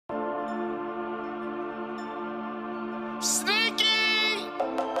Sneaky.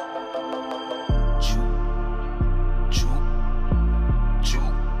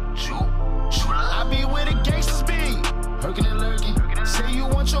 I be where the gangsters be, herking and lurking. Say you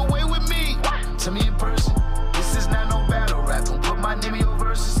want your way with me, tell me in person. This is not no battle rap, don't put my name in your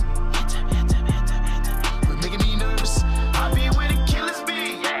verses. Quit making me nervous. I be where the killers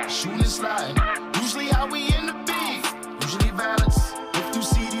be, shooting and sliding. Usually how we end the beef, usually violence. If you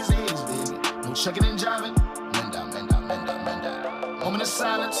see these haters, baby, no checking and jiving. Men down, men down, men down, men down. Moment of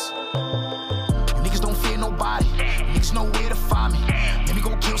silence. You niggas don't fear nobody. You niggas know where to find me. Let me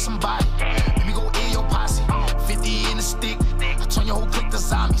go kill somebody. Let me go air your posse. 50 in the stick. I turn your whole clique to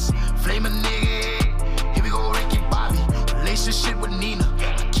zombies. Flame a nigga. Here we go, Ricky Bobby. Relationship with Nina.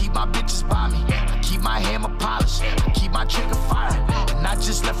 I keep my bitches by me. I keep my hammer polished. I keep my trigger firing. And I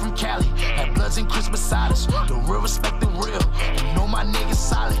just left from Cali. Had Bloods and Crips beside us. The real respect the real. You know my niggas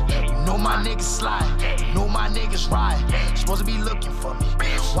solid. You know my niggas slide. You know my niggas ride. Supposed to be looking for me.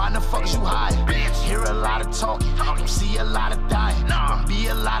 Why the fuck is you hiding? Hear a lot of talking. Don't see a lot of dying. Don't be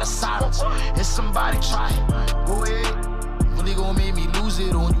a lot of silence. If somebody trying, go ahead. You really gon' make me lose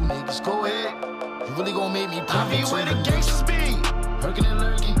it on you niggas. Go ahead. You really gon' make me pop it where the gangsters be, herking and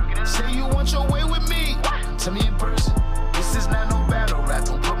lurking. Say you want your way with me, tell me in person. This is not no battle rap,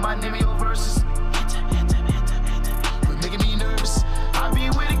 don't put my name in your verses. Quit making me nervous. I be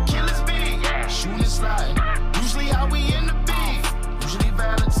where the killers be, shooting and sliding. Usually how we end the beef, usually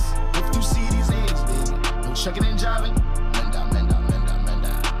violence. If you see these haters, baby, no checking and jiving. Men down, men down, men down, men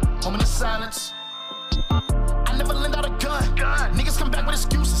down. Moment of silence. I never lend out a gun. Niggas come back with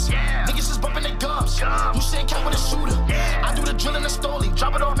excuses. Niggas just bumping their gums. You shit count with a shooter. I do the drill in the stoley.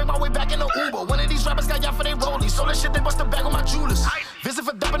 Drop it off, make my way back in the Uber. One of these rappers got y'all for they rollies. So that shit, they bust the bag on my jewelers. Visit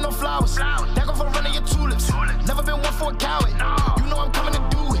for dumping no flowers. That go for running your tulips. Never been one for a coward. You know I'm coming to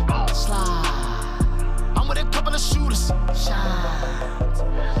do it. Slide. I'm with a couple of shooters.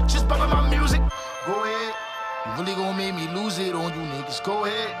 Shine. Just bumping my music. Go ahead. You really gon' make me lose it on you niggas. Go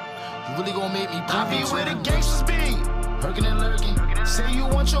ahead. You really gon' make me pop it where the gangsters be, herking and lurking. Say you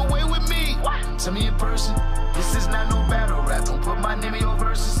want your way with me, tell me in person. This is not no battle rap, don't put my name in your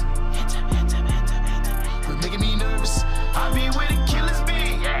verses. Quit making me nervous. I be where the killers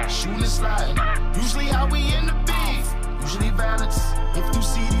be, shooting and sliding. Usually how we end the beef, usually violence. If you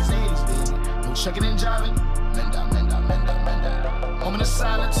see these haters, baby, no checking and jiving. Men down, men down, men down, men down. Moment of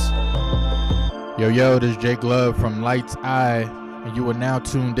silence. Yo, this is Jake Love from Lights Eye. And you are now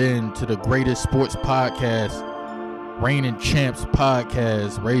tuned in to the greatest sports podcast, Reigning Champs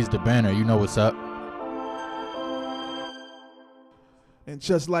Podcast. Raise the banner. You know what's up. And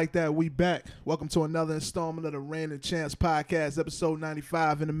just like that, we back. Welcome to another installment of the Reigning Champs Podcast, episode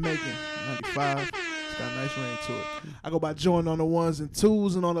 95 in the making. 95. It's got a nice ring to it. I go by Jordan on the ones and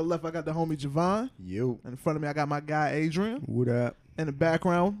twos, and on the left I got the homie Javon. Yo. And in front of me I got my guy Adrian. What up? In the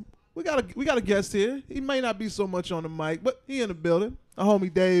background, we got a guest here. He may not be so much on the mic, but he in the building. Our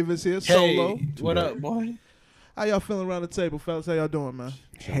homie Dave is here, solo. Hey, what up, boy? How y'all feeling around the table, fellas? How y'all doing, man?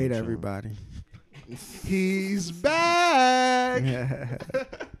 Hate everybody. He's back.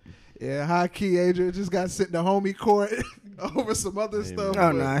 Yeah, high key Adrian just got sent to homie court over some other stuff.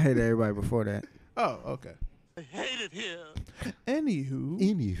 Oh, no, I hate everybody before that. Oh, okay. I hate it here.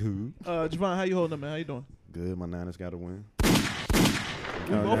 Anywho. Javon, how you holding up, man? How you doing? Good. My Niners got to win.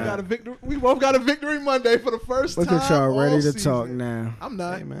 We both got a victory. We both got a victory Monday for the first time. Look at y'all ready to season. talk now. I'm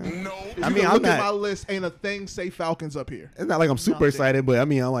not. Hey, man. No. If I you mean, look I'm at not. my list. Ain't a thing say Falcons up here. It's not like I'm super excited, but I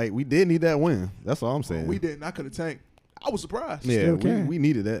mean, I'm like, we did need that win. That's all I'm saying. We didn't. I could have tanked. I was surprised. Yeah, Okay. we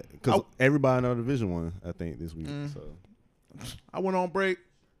needed that because everybody in our division won, I think, this week. So I went on break.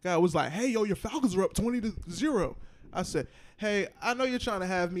 Guy was like, "Hey, yo, your Falcons are up 20-0." I said, "Hey, I know you're trying to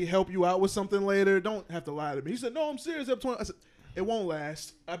have me help you out with something later. Don't have to lie to me." He said, "No, I'm serious. Up 20." I said, "It won't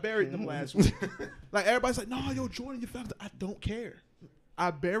last. I buried them last week." Like everybody's like, "No, yo, Jordan, your Falcons." I don't care.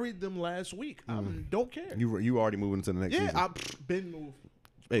 I buried them last week. I don't care. you already moving into the next season. Yeah, I've been moved.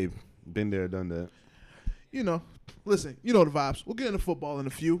 Hey, been there, done that. You know, listen, you know the vibes. We'll get into football in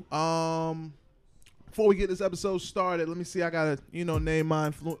a few. Before we get this episode started, let me see. I gotta, name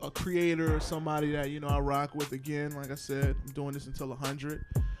my a creator or somebody that I rock with. Again, like I said, I'm doing this until 100.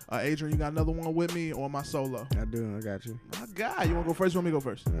 Adrian, you got another one with me, or am I solo? I do. I got you. My guy, you want to go first? You want me to go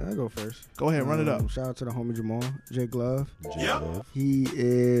first? I'll go first. Go ahead, run it up. Shout out to the homie Jamal, Jake Love. Yep. He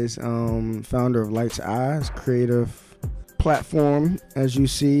is founder of Lights Eyes, creative platform, as you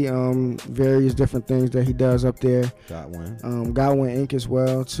see, various different things that he does up there. Got one. Godwin Inc. as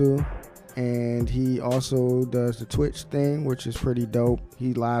well, too. And he also does the Twitch thing, which is pretty dope.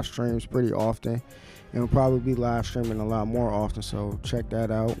 He live streams pretty often and will probably be live streaming a lot more often. So check that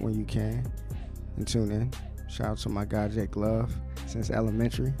out when you can and tune in. Shout out to my guy Jake Love since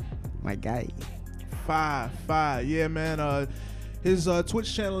elementary. My guy. Five. Yeah, man. His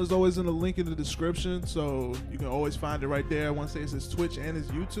Twitch channel is always in the link in the description, so you can always find it right there. I want to say it's his Twitch and his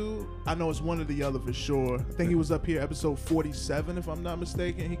YouTube. I know it's one or the other for sure. I think he was up here episode 47, if I'm not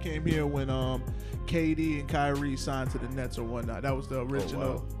mistaken. He came here when KD and Kyrie signed to the Nets or whatnot. That was the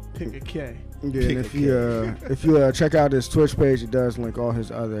original Pick a K. Yeah, and if you check out his Twitch page, it does link all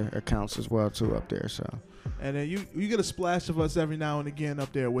his other accounts as well too up there. So. And then you get a splash of us every now and again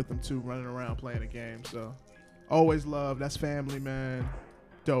up there with him too, running around playing a game. So always love. That's family, man.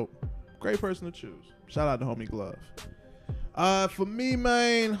 Dope. Great person to choose. Shout out to homie Glove. For me,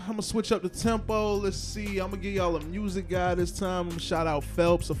 man, I'm gonna switch up the tempo. Let's see. I'm gonna give y'all a music guy this time. I'm gonna shout out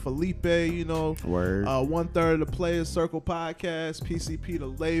Phelps or Felipe. You know, Word. 1/3 of the Players Circle podcast, PCP the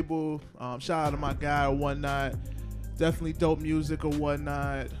label. Shout out to my guy or whatnot. Definitely dope music or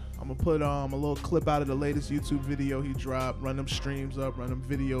whatnot. I'm gonna put a little clip out of the latest YouTube video he dropped. Run them streams up, run them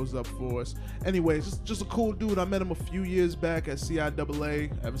videos up for us. Anyways, just a cool dude. I met him a few years back at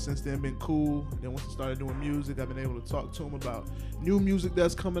CIAA. Ever since then, been cool. Then once I started doing music, I've been able to talk to him about new music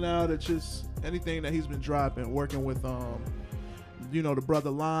that's coming out. It's just anything that he's been dropping. Working with the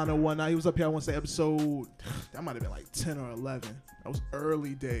brother Lon or whatnot. He was up here. I want to say episode that might have been like 10 or 11. That was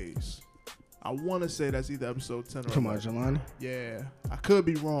early days. I want to say that's either episode 10 or 11. Come on, Jelani. Yeah. I could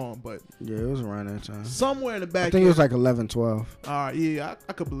be wrong, but Yeah, it was around that time. somewhere in the back I think it was like 11, 12. all right, yeah,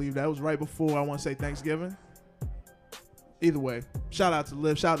 I could believe that. It was right before, I want to say, Thanksgiving. Either way, shout out to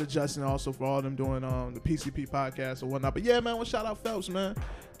Liv. Shout out to Justin also for all them doing the PCP podcast or whatnot. But yeah, man, I want to shout out Phelps, man.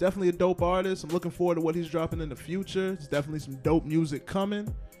 Definitely a dope artist. I'm looking forward to what he's dropping in the future. There's definitely some dope music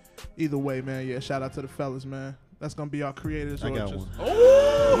coming. Either way, man, yeah, shout out to the fellas, man. That's going to be our creators. I got one.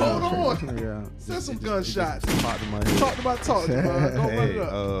 Oh, hold on. Yeah. Send some gunshots. Popped in my head. Talk about talk. Go run Hey, it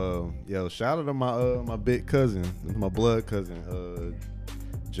up. yo, shout out to my big cousin, my blood cousin,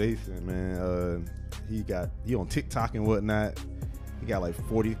 Jason, man. He on TikTok and whatnot. He got like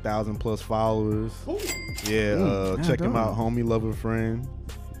 40,000 plus followers. Ooh. Yeah, check him dope. out, homie, lover, friend.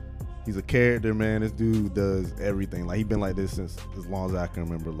 He's a character, man. This dude does everything. Like he been like this since as long as I can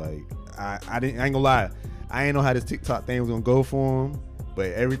remember. Like I ain't gonna lie, I ain't know how this TikTok thing was gonna go for him.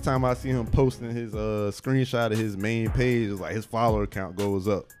 But every time I see him posting his screenshot of his main page, it's like his follower count goes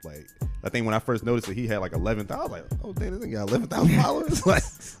up. Like I think when I first noticed it, he had like 11,000. I was like, oh damn, this thing got 11,000 followers. Like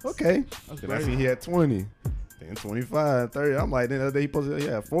okay. That's Then I great. seen he had 20, then 25, 30. I'm like, then the other day he posted he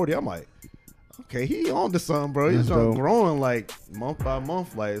had 40. I'm like, okay, he on to something, bro. He's That's dope. growing like month by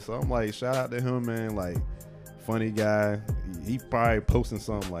month, like so. I'm like, shout out to him, man. Like, funny guy. He probably posting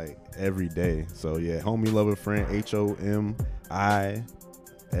something like every day. So yeah, homie, lover, friend,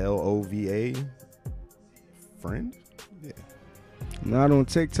 HOMILOVA, friend. Yeah, Not on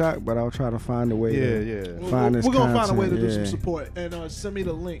TikTok, but I'll try to find a way. yeah. To We're find his going to find a way to content, do some yeah. support. And send me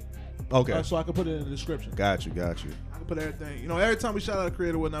the link Okay, so I can put it in the description. got you. I can put everything. You know, every time we shout out a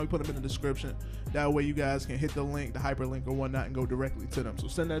creator, whatnot, we put them in the description. That way you guys can hit the link, the hyperlink or whatnot, and go directly to them. So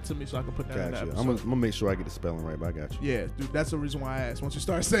send that to me so I can put that in the Got you. episode. I'm gonna make sure I get the spelling right, but I got you. Yeah, dude, that's the reason why I asked. Once you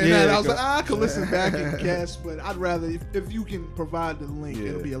start saying Yeah, that, I was go- like, I could listen back and guess, but I'd rather, if you can provide the link, Yeah.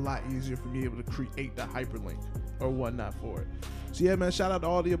 it'll be a lot easier for me able to create the hyperlink or whatnot for it. So yeah, man, shout out to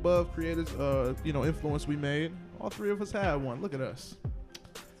all the above creators, influence we made. All three of us had one. Look at us.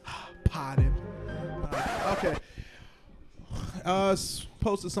 Potted. Okay.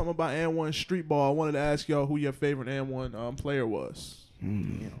 Posted something about And1 Street Ball. I wanted to ask y'all who your favorite And1 player was.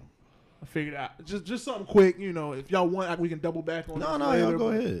 I figured out just something quick. You know, if y'all want, we can double back on. No, this y'all later, go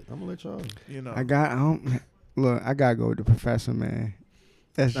but, ahead. I'm gonna let y'all. You know, I gotta go with the professor, man.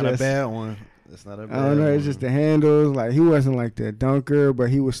 That's Not a just bad one. It's not a bad I don't know. It's one. just the handles. Like he wasn't like the dunker, but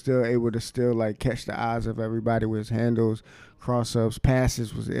he was still able to still like catch the eyes of everybody with his handles, cross ups,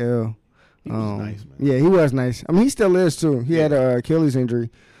 passes was ill. He was nice, man. Yeah, he was nice. I mean, he still is too. He had a Achilles injury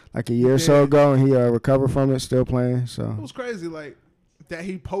like a year or so Yeah. ago, and he recovered from it, still playing. it So was crazy. Like that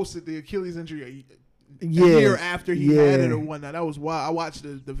he posted the Achilles injury a yeah, year after he had it yeah. or whatnot. That was wild. I watched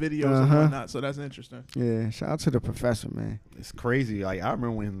the videos and Uh-huh. whatnot, so that's interesting. Yeah, shout out to the professor, man. It's crazy. Like I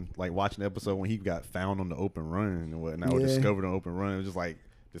remember when like watching the episode when he got found on the open run and whatnot, or Yeah. discovered on the open run. It was just like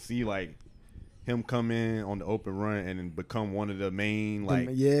to see like him come in on the open run and then become one of the main like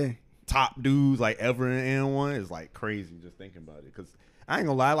Yeah, top dudes like ever in N1 is like crazy just thinking about it. Cause I ain't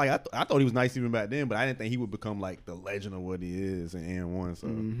gonna lie, like I thought he was nice even back then, but I didn't think he would become like the legend of what he is in N1. So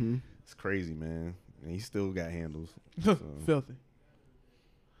it's crazy, man. And he still got handles. So. Filthy.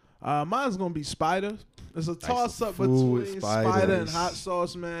 Mine's gonna be Spider. It's a toss up fool with between Spider. Spider and Hot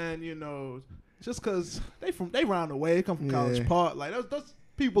Sauce, man. You know, just cause they round the way, they come from College Yeah. Park. Like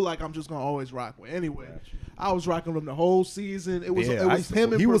people like I'm just gonna always rock with. Anyway, I was rocking with him the whole season. It was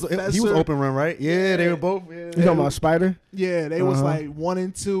him and he was Professor. open run, right? Yeah, they were both. Yeah. You talking about Spider? Yeah, they was like 1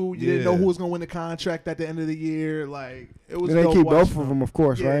 and 2. You didn't know Yeah. who was gonna win the contract at the end of the year. Like it was. They dope keep watching both of them, of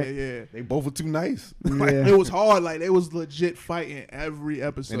course, Yeah, right? yeah. They both were too nice. Yeah. It was hard. Like they was legit fighting every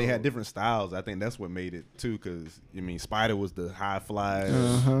episode. And they had different styles. I think that's what made it too. Because Spider was the high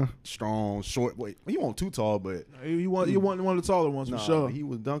fly, strong, short. Wait, he wasn't too tall, but You want one of the taller ones nah, for sure. he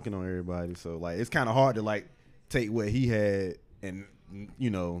was dunking on everybody. So like, it's kind of hard to like take what he had and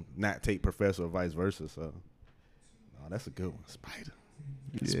not take Professor or vice versa. So, no, that's a good one, Spider.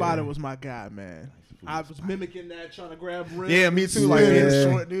 Spider was my guy, man. I was mimicking that, trying to grab rim. Yeah, me too. Like the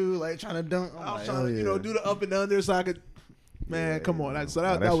short dude, like trying to dunk. I was trying to, do the up and under so I could. Man, come on. So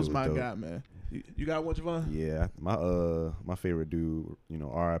that shit was my dope. guy, man. You got one, Javon? Yeah, my favorite dude,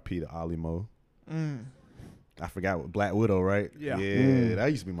 R.I.P. to Alimo. I forgot what Black Widow, right? Yeah. Yeah, that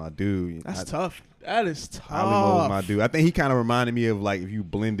used to be my dude. That's tough. That is tough. Alimo was my dude. I think he kind of reminded me of like if you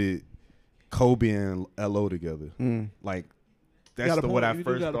blended Kobe and L.O. together. Like that's got a what I point. You do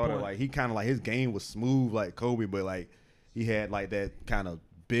first got a thought of. point. Like he kind of like his game was smooth like Kobe, but like he had like that kind of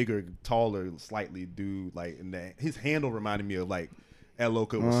bigger, taller, slightly dude. Like and that his handle reminded me of like L.O.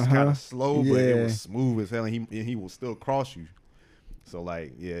 was kind of slow, but it was smooth as hell, and he will still cross you. So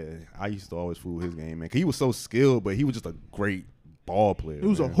like, yeah, I used to always fool his game, man. Cause he was so skilled, but he was just a great ball player. He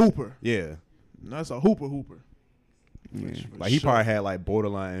was man. a hooper. Yeah, That's a hooper. like he probably had like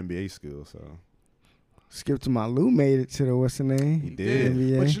borderline NBA skills. So Skip to my Lou made it to the what's the name? he did.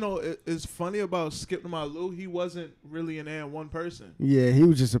 NBA. But it's funny about Skip to my Lou. He wasn't really an and one person. Yeah, he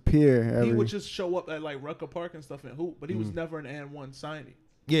would just appear. He would just show up at like Rucker Park and stuff and hoop, but he was never an and one signing.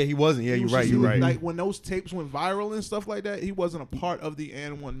 Yeah, he wasn't. Yeah, He you're was right. just- You're he right. was, Like when those tapes went viral and stuff like that, he wasn't a part of the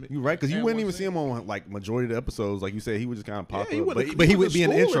and one. You're right, because you and wouldn't one even see thing. him on like majority of the episodes. Like you said, he would just kind of pop Yeah, up, but he would be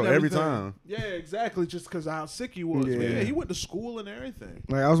in the to school intro and every everything. time. Yeah, exactly. Just because of how sick he was. Yeah. Yeah. He went to school and everything.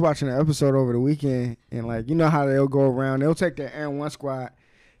 Like I was watching an episode over the weekend, and like you know how they'll go around, they'll take their and one squad.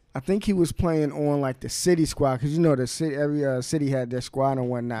 I think he was playing on like the city squad because the city every city had their squad and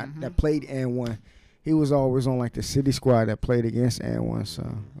whatnot that played and one. He was always on like the city squad that played against and one. So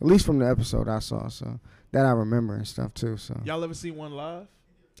at least from the episode I saw, so that I remember and stuff too. So Y'all ever see one live?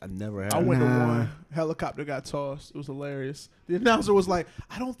 I never had. I went to Nah. one. Helicopter got tossed. It was hilarious. The announcer was like,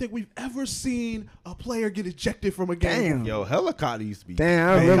 "I don't think we've ever seen a player get ejected from a game." damn, Yo, Helicopter used to be. damn,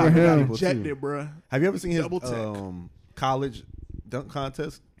 I bad. remember Helicopter got him. People, too. ejected, bruh. Have you ever seen his Double tech. college dunk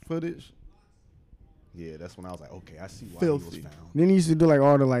contest footage? Yeah, that's when I was like, okay, I see why he Filthy. was found. Then he used to do like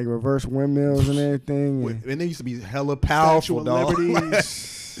all the like reverse windmills and everything. And they used to be hella Statue powerful, of dog.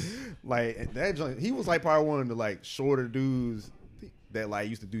 Liberties. Like that joint, he was like probably one of the like shorter dudes that like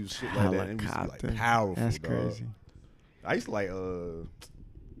used to do shit like that. And he used to be Helicopter. like powerful. That's dog. crazy. I used to like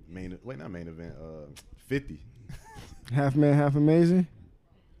not main event, 50. Half man, half amazing.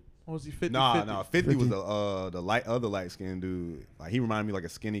 What was he 50? Nah, 50 was 50. the other light skinned dude. Like he reminded me like a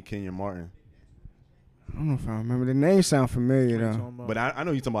skinny Kenyon Martin. I don't know if I remember. The name sound familiar though. But I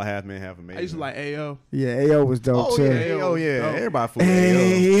know you talking about half man, half amazing. I used to like AO. Yeah, AO was dope Oh too. yeah, AO. yeah. Dope. Everybody fooled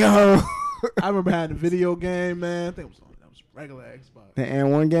Hey, AO. yo. I remember having a video game, man. I think that was regular Xbox. The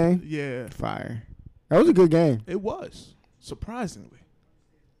and one game? Yeah, Fire. That was a good game. it was surprisingly.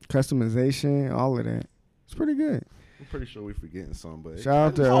 Customization, all of that. It's pretty good. I'm pretty sure we forgetting some, but Shout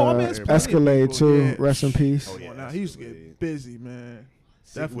out to Oh, I mean, it's plenty of Escalade people, too. yeah. Rest in peace. Oh, Come yeah, on now, he used to Escalade. get busy, man.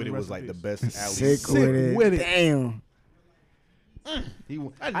 Sick with it Definitely was rest like in the peace. best alley. Sick Sick with it. with it. Damn.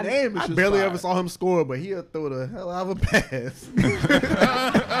 That name is I just barely fire. ever saw him score, but he'll throw the hell out of a pass.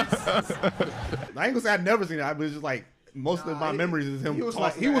 I ain't gonna say I've never seen it, but it's just like most of my memories is him. He was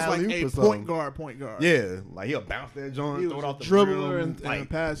like tossing the a alley-oop or point something. guard. Yeah, like he'll bounce that joint, He throw was it a off the dribbler rim, and a like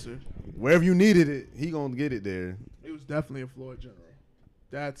passer. wherever you needed it, he gonna get it there. He was definitely a floor general.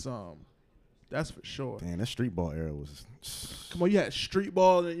 That's for sure. Damn, that street ball era was. Come on, you had street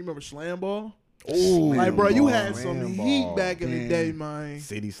ball and you remember slam ball? Oh, Like, bro, you ball, had some slam heat ball, back in the Damn. day, man.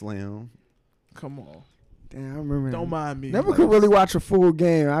 City Slam. Come on. Damn, I remember Don't that. mind me. Never Like, could really watch a full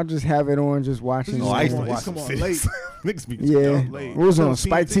game. I just have it on, just watching. This Oh, is I used to come on, watch it's some come on City late. Slam. Niggas be Yeah. dumb, late. dog. What was it Oh, on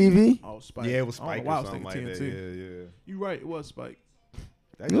Spike TV? Oh, Spike. Yeah, it was I don't know Spike why I or was something like thinking that. TNT. Yeah. You right, it was Spike.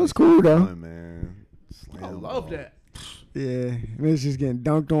 That It was was cool, though. fun, man. I Slam love ball. that. Yeah, and it's just getting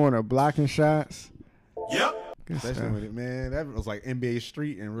dunked on or blocking shots. Yep. Good Especially stuff. with it, man. That was like NBA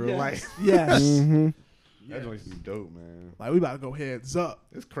Street in real Yes. life. Yes. Mm-hmm. That joint used to be dope, man. Like, we about to go heads up.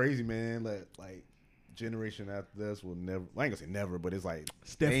 It's crazy, man. Like generation after us will never. I ain't gonna say never, but it's like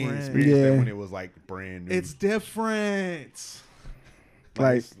It's they ain't different. experienced Yeah. that when it was like brand new. It's different.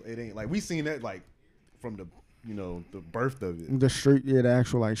 like it ain't like we seen that like from the the birth of it. The street, the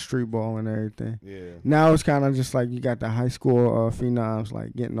actual like street ball and everything. Yeah. Now it's kind of just like you got the high school phenoms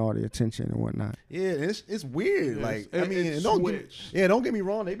like getting all the attention and whatnot. Yeah, it's weird. Yes. Like, It- I mean, it and don't switched. don't get me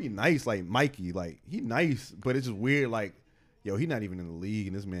wrong. They be nice, like Mikey. Like, he nice, but it's just weird. Like, yo, he not even in the league,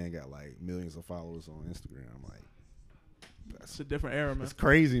 and this man got like millions of followers on Instagram. Like, It's a different era, man. it's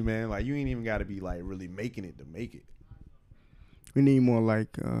crazy, man. Like, you ain't even got to be like really making it to make it. We need more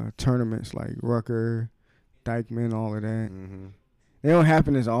like tournaments like Rucker, Dykeman, all of that. Mm-hmm. They don't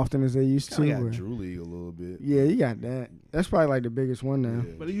happen as often as they used to. Kind of got but- Drew League a little bit. Yeah, you got that. That's probably like the biggest one now.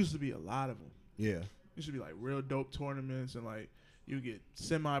 But it used to be a lot of them. Yeah. It used to be like real dope tournaments and like you get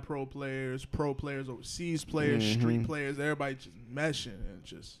semi-pro players, pro players, overseas players, street players, everybody just meshing and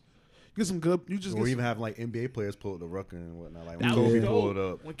just get some good. You just Or get even have like NBA players pull up the Rucker and whatnot. Like when that Kobe was pulled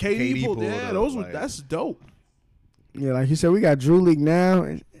dope. up, When KD pulled, yeah, up, those were like, that's dope. Yeah, like you said, we got Drew League now.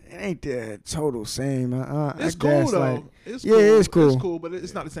 It ain't the total same. It's I cool guess, though. like, It's yeah, cool. it's cool. It's cool, but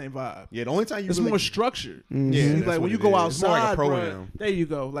it's not the same vibe. Yeah, the only time you It's really, more structured. Mhm. Yeah, It's that's like what when you it go is. It's more like a outside, pro bruh, am. there you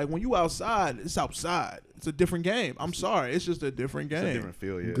go. Like when you outside, it's outside. It's a different game. I'm sorry, it's just a different it's a game. different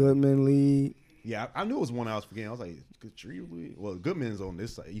feel. Yeah. Goodman League. Yeah, I knew it was one I was forgetting. I was like, good Drew League. Well, Goodman's on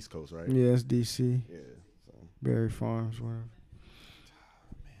this side, East Coast, right? Yeah, it's DC. Yeah. So. Berry Farms, whatever.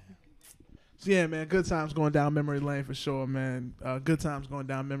 So yeah, man, good times going down memory lane for sure, man. Good times going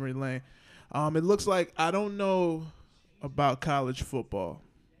down memory lane. It looks like I don't know about college football.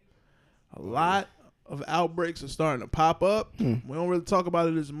 A lot of outbreaks are starting to pop up. We don't really talk about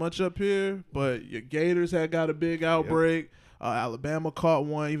it as much up here, but your Gators had got a big outbreak. Alabama caught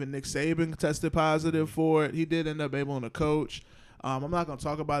one. Even Nick Saban tested positive for it. He did end up able to coach. I'm not going to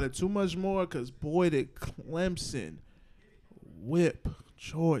talk about it too much more because, boy, did Clemson whip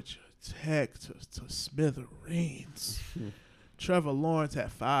Georgia Tech to smithereens. Trevor Lawrence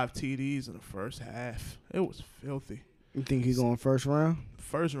had 5 TDs in the first half. It was filthy. You think he's going first round?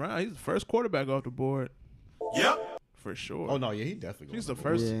 First round, he's the first quarterback off the board. Yep. For sure. Oh no, yeah, he definitely. He's the going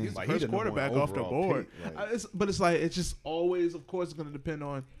first. Yeah. He's the Like, first he the number one quarterback off the overall board. pick, like- But it's like it's just always, of course, it's going to depend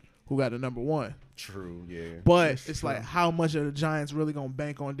on who got the number one. True, yeah. But it's like how much are the Giants really going to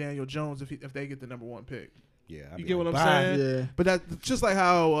bank on Daniel Jones if they get the number one pick? Yeah, I'd You be get what like, I'm bye. saying? Yeah. But that's just like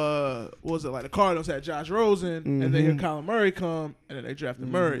how what was it like the Cardinals had Josh Rosen and then here Kyler Murray come and then they drafted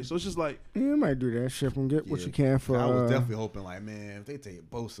Murray. So it's just like You might do that shit and get what Yeah. you can for. I was definitely hoping, like, man, if they take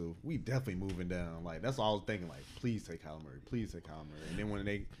Bosa, we definitely moving down. Like, that's all I was thinking. Like, please take Kyler Murray. Please take Kyler Murray. And then when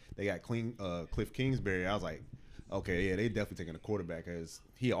they got Cliff Kingsbury, I was like, okay, yeah, they definitely taking a quarterback as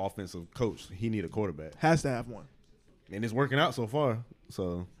he an offensive coach. He need a quarterback, has to have one. and it's working out so far.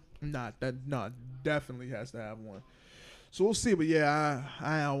 So Definitely has to have one. So we'll see, but yeah,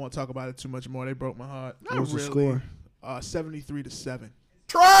 I don't want to talk about it too much more. They broke my heart. Not What was the really. score? 73-7.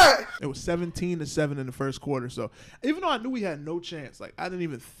 Try. It was 17-7 in the first quarter. So even though I knew we had no chance, like I didn't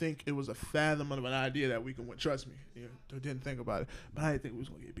even think it was a fathom of an idea that we could win. Trust me, I didn't think about it. But I didn't think we was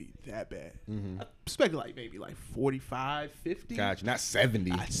gonna get beat that bad. I expected like maybe like 45, 50. gotcha, not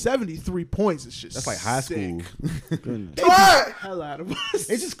 70. 73 points is just That's like high sick. school. They beat the hell out of us.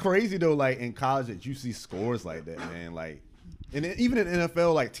 It's just crazy though, like in college that you see scores like that, man. Like, and then even in the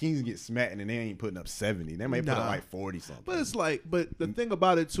NFL, like teams get smacked and they ain't putting up 70. They might put up Nah. like 40 something. But it's like, but the thing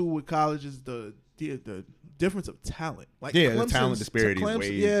about it too with college is the difference of talent. Like Yeah, the Clemson's- talent disparity is Clemson,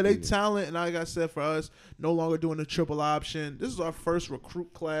 way yeah, they bigger. talent, and like I said, for us, no longer doing the triple option. This is our first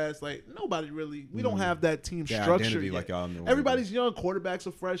recruit class. Like nobody really, we don't have that team That structure identity yet. like y'all know. Everybody's young. Quarterbacks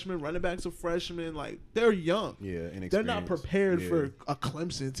are freshmen. Running backs are freshmen. Like they're young. Yeah, They're not inexperienced. prepared Yeah. for a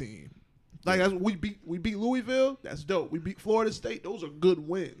Clemson team. Like that's, we beat Louisville. That's dope. We beat Florida State. Those are good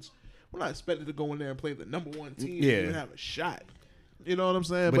wins. We're not expected to go in there and play the number one team Yeah. and even have a shot. You know what I'm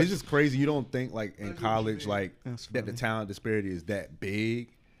saying? But it's just crazy. You don't think like in what you college, mean. like That's that the funny. talent disparity is that big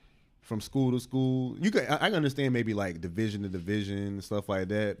from school to school. You can I can understand maybe like division to division and stuff like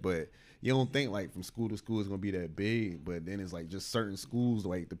that, but you don't think like from school to school it's gonna be that big. But then it's like just certain schools,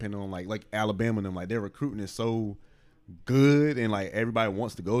 like depending on like Alabama and them, like their recruiting is so good and like everybody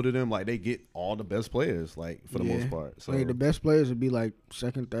wants to go to them. Like they get all the best players, like for the most part. So Like, the best players would be like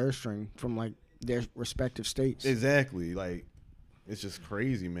second, third string from like their respective states. exactly, like it's just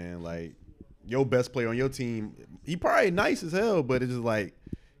crazy, man. Like your best player on your team, he probably nice as hell, but it's just like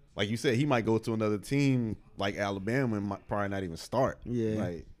you said, he might go to another team like Alabama and might probably not even start. Yeah.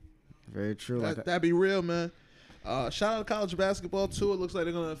 Like Very true. Like that'd be real, man. Shout out to college basketball too. It looks like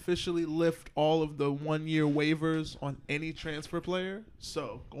they're gonna officially lift all of the 1-year waivers on any transfer player.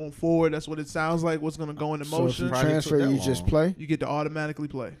 So going forward, that's what it sounds like. What's gonna go into So if motion? you Project transfer, took that you just long. play. You get to automatically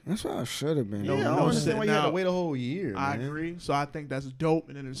play. That's what I should have been. No, Yeah, I no don't understand why sitting you had to out. wait a whole year. I man. agree. So I think that's dope,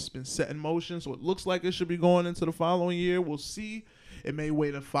 and then it's been set in motion. So it looks like it should be going into the following year. We'll see. It may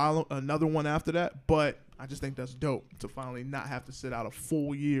wait another one after that, but I just think that's dope to finally not have to sit out a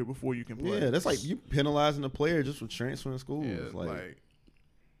full year before you can play. Yeah, that's like you penalizing the player just for transferring schools. Yeah, like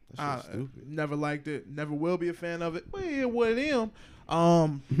I that's just stupid. never liked it. Never will be a fan of it. But yeah, what it is.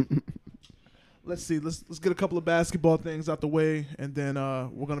 Let's see. Let's get a couple of basketball things out the way, and then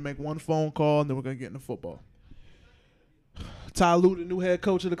we're gonna make one phone call, and then we're gonna get into football. Ty Lue, the new head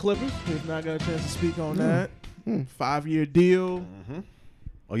coach of the Clippers. We've not got a chance to speak on that. 5-year deal.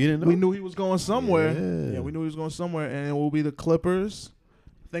 Oh, you didn't know? We knew he was going somewhere. Yeah. Yeah, we knew he was going somewhere, and it will be the Clippers.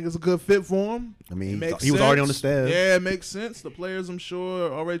 I think it's a good fit for him. I mean, It makes he was already on the sense. staff. Yeah, it makes sense. The players, I'm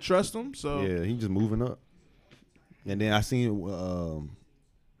sure, already trust him. So Yeah, he just moving up. And then I seen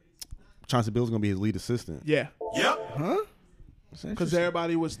Chauncey Billups gonna be his lead assistant. yeah. Yep. Huh? Because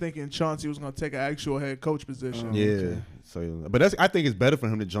everybody was thinking Chauncey was going to take an actual head coach position. Yeah. okay. So, but I think it's better for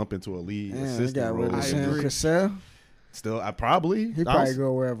him to jump into a lead Man, they assistant got rid role. of I Sam agree. Cassell. Still, I probably. He probably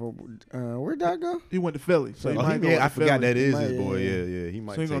go wherever. Where'd that go? He went to Philly, so he Oh, might go. I to forgot Philly. that is Might, his boy. yeah. Yeah, he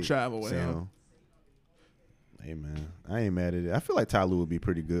might. So he gonna take travel with Sam. him. Hey man, I ain't mad at it. I feel like Ty Lue would be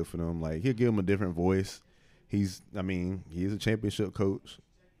pretty good for them. Like he'll give him a different voice. He's a championship coach.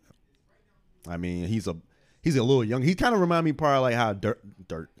 I mean, he's a little young. He kind of remind me probably like how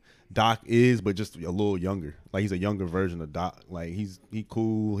Doc is, but just a little younger. Like he's a younger version of Doc. Like he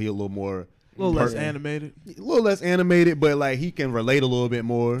cool. He a little more, A little less animated. a little less animated, but like he can relate a little bit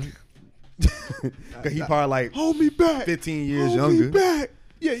more. Cause he probably like Hold me back. 15 years Hold younger. me back.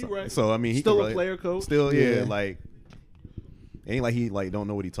 Yeah, you're right. So I mean, he Still can a relate. player coach. Still, Yeah. yeah, like ain't like he like don't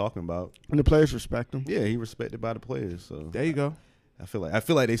know what he talking about. And the players respect him. Yeah, he respected by the players. So There you go. I feel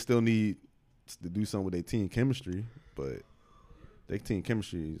like they still need to do something with their team chemistry, but their team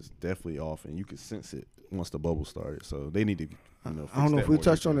chemistry is definitely off, and you can sense it once the bubble started. So they need to, fix I don't know that if we more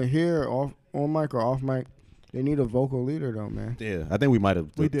touched on quickly. it here, on mic or off mic. They need a vocal leader though, man. Yeah, I think we might have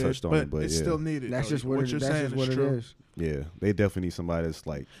We did, touched on but it, but it's yeah, still needed. That's though. just what you're that's saying just what is it true. is. yeah, they definitely need somebody that's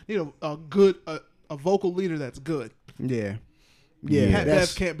like, Need a good a vocal leader that's good. Yeah. Yeah. Yeah. Pat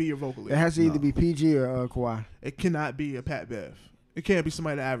That's, Bev can't be your vocal it leader. has to either No. be PG or Kawhi. It cannot be a Pat Bev. It can't be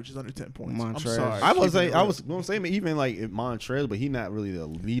somebody that averages under 10 points. I'm Montrez. sorry. I was Keeping it I real. was gonna say even like Montrez, but he's not really the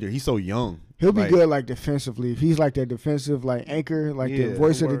leader. He's so young. He'll be Like, good like defensively. If he's like that defensive like anchor, like the Yeah.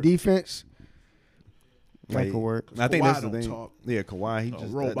 voice of the Work. defense. That Like, could work. I think Kawhi that's the don't thing. talk. Yeah, Kawhi, he A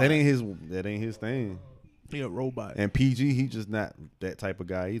just robot. that ain't his thing. He a robot. And PG, he just not that type of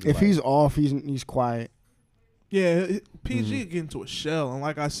guy either. If Like, he's off, he's quiet. Yeah, PG get into a shell, and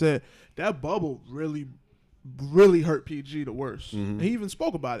like I said, that bubble really hurt PG the worst. Mhm. He even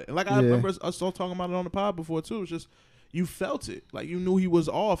spoke about it, and like I Yeah. remember us all talking about it on the pod before too. It's just you felt it, like you knew he was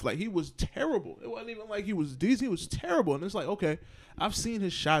off, like he was terrible. It wasn't even like he was decent; he was terrible. And it's like, okay, I've seen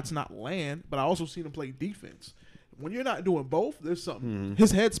his shots not land, but I also seen him play defense. When you're not doing both, there's something.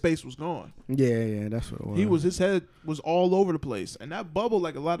 His headspace was gone. Yeah, that's what it was. His head was all over the place, and that bubble,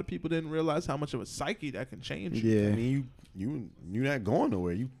 like a lot of people didn't realize how much of a psyche that can change. you. I Yeah. mean, you're not going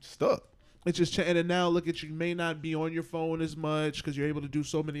nowhere. You stuck. It's just and now look at you. You may not be on your phone as much because you're able to do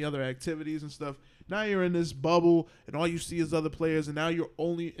so many other activities and stuff. Now you're in this bubble, and all you see is other players, and now you're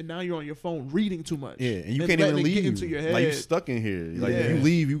on your phone reading too much. Yeah, and you can't letting even it leave. get into your head. Like you stuck in here. Like if Yeah. you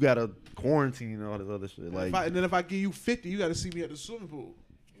leave, you gotta quarantine and all this other shit. Like And then if I give you 50, you got to see me at the swimming pool.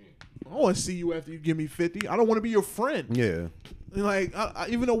 I want to see you after you give me 50. I don't want to be your friend. yeah, Like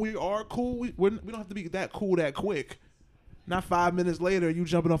even though we are cool, we don't have to be that cool that quick. Not 5 minutes later, you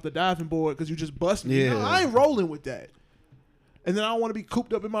jumping off the diving board because you just busted me. Yeah. No, I ain't rolling with that. And then I don't want to be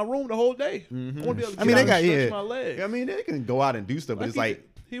cooped up in my room the whole day. I want to be able to I mean, get they out and got stretch my legs. I mean, they can go out and do stuff, but it's like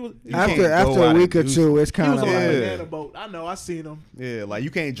he was You can't After go a out week or and do two, it's he kind was of on like a Yeah. banana boat. I know. I seen him. yeah, like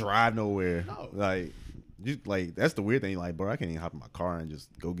you can't drive nowhere. No. Like you like that's the weird thing. Like, bro, I can't even hop in my car and just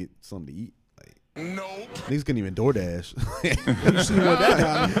go get something to eat. Like Nope. niggas couldn't even DoorDash. You see what that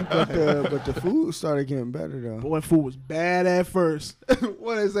got me. but the food started getting better though. Boy, food was bad at first.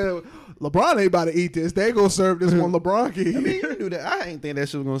 What is that? LeBron ain't about to eat this. They gonna serve this one LeBron can I mean, eat. you knew that. I ain't think that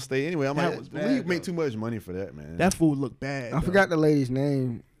shit was gonna stay anyway. I'm That like, was the bad, league make though. too much money for that, man. That food looked bad. I though. forgot the lady's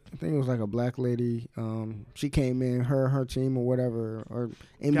name. I think it was like a black lady. She came in, her team or whatever, or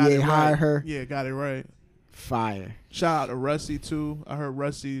Got NBA it hired right. her. Yeah, got it right. Fire. Shout out to Russie too. I heard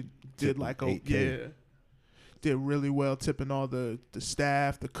Russie did like a 8K. yeah. did really well, tipping all the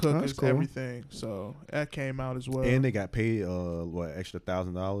staff, the cookers, cool. everything. So that came out as well. And they got paid extra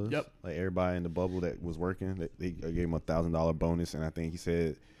 $1,000. Yep. Like everybody in the bubble that was working, they gave him $1,000 bonus, and I think he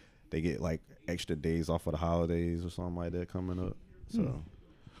said they get like extra days off of the holidays or something like that coming up.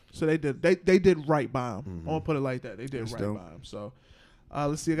 So they did right by him. Mm-hmm. I want to put it like that. They did That's right dope. by him. So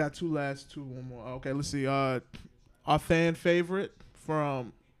let's see. I got one more. Okay, let's see. Our fan favorite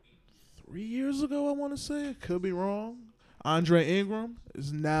from 3 years ago, I want to say. Could be wrong. Andre Ingram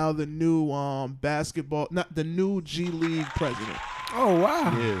is now the new the new G League president. Oh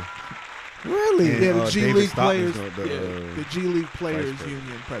wow. yeah. Really? And, Yeah, the G David League Stockton's players. the The G League Players president.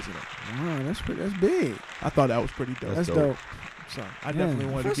 Union president. Wow, that's big. I thought that was pretty dope. That's dope. dope. So I definitely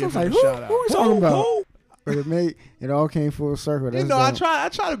wanted to First give I him was a like, shout out. who we talking about? But it all came full circle. You That's know, I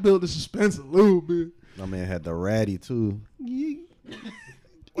dope. try to build the suspense a little bit. My man had the ratty too.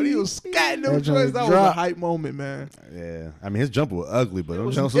 When he was scatting them That joint joints, that was a dropped. hype moment, man. Yeah, I mean his jumper was ugly, but them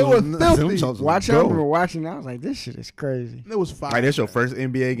was- jumps it was them filthy. jumps was I dope. remember watching. I was like, this shit is crazy. It was fire. Like that's your man. first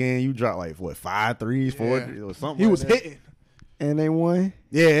NBA game. You dropped like what 5 threes, 4 Yeah. or something. He like was that. hitting. And they won.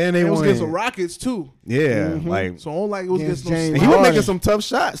 Yeah, and they It was won. against the Rockets too. Yeah, Mhm. like So on like it was Against against no James and slap. he was Harden. making some tough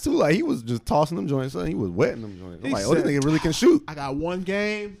shots too. Like he was just tossing them joints. Son. He was wetting them joints. I'm He like, oh, this said- nigga really can shoot. I got one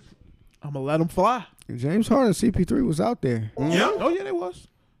game. I'm gonna let him fly. James Harden, CP3 was out there. Oh yeah, they was.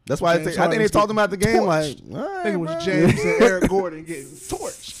 That's why James I think Harden they was talked about the game. torched. Like, all I right, think it was bro. James and Eric Gordon getting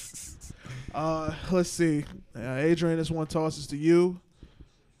torched. Let's see. Adrian, this one tosses to you.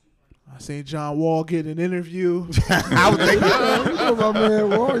 I seen John Wall get an interview. I was thinking, You know my man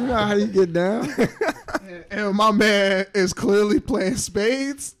Wall. You know how you get down. And my man is clearly playing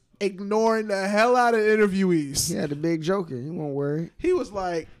spades, ignoring the hell out of interviewees. He had the big joker. He won't worry. He was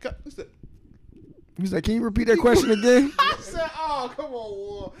like, He's like, can you repeat that question again? I said, oh, come on,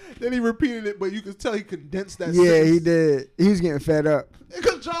 Wall. Then he repeated it, but you could tell he condensed that Yeah, sentence. he did. He was getting fed up.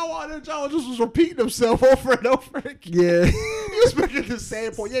 Because John Wall just was repeating himself over and over again. Yeah. He was making the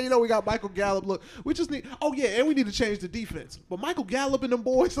same point. Yeah, you know, we got Michael Gallup. Look, we just need, oh, yeah, and we need to change the defense. But Michael Gallup and them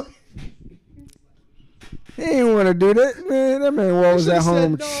boys, like, He didn't want to do that. Man, that man Wall was should've at said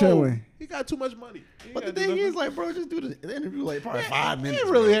home no. chilling. He got too much money. He but the ain't gotta thing do is, nothing. like, bro, just do the interview like probably 5 It minutes.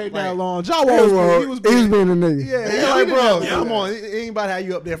 really bro. ain't that Like, long. John Wall He was was being a nigga. yeah, Yeah, he like, didn't bro, have to do come that. on. Anybody have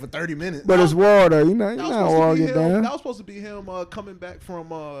you up there for 30 minutes? But it's Wall, though. You know That was how supposed Wall to be get him. down. That was supposed to be him coming back from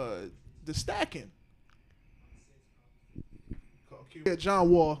the stacking. Yeah, John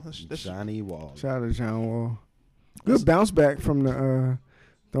Wall. That's Johnny Wall. Shout out to John Wall. Good bounce back from the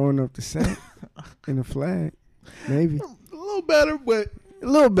throwing up the sack and the flag. Maybe. a little better, but A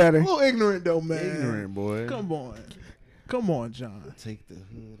little a better. little ignorant though, man. Ignorant boy. Come on, John. Take the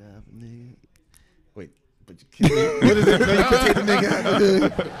hood out, nigga. Wait, but you can't. What is it? No, you can take the nigga out the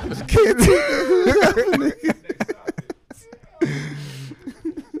hood. But you can't take the hood out the nigga.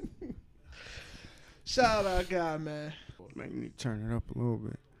 Shout out, guy, man. Man, you need to turn it up a little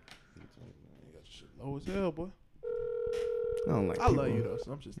bit. Low as hell, boy. I don't like I love people- you though,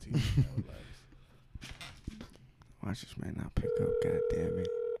 so I'm just teasing. Man. Relax. Watch this man not pick up. God damn it.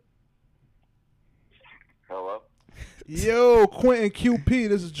 Hello? Yo, Quentin QP.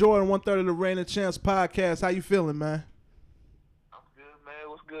 This is Jordan, 1/3 of the Reign of Champs podcast. How you feeling, man? I'm good, man.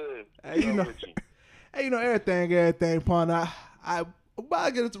 What's good? Hey, you know, hey, you know everything, pun. I'm about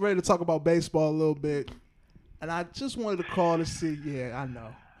to get ready to talk about baseball a little bit, and I just wanted to call to see. Yeah, I know.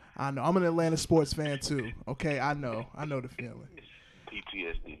 I'm an Atlanta sports fan too. Okay, I know the feeling.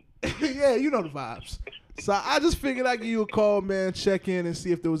 PTSD. Yeah, you know the vibes. So I just figured I'd give you a call, man, check in and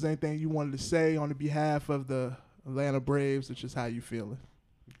see if there was anything you wanted to say on the behalf of the Atlanta Braves, which is how you feeling.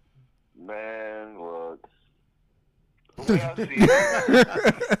 Man, look. The way I see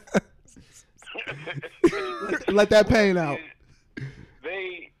it, Let that pain out.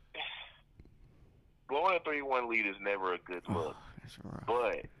 they blowing a 3-1 lead is never a good look. That's right.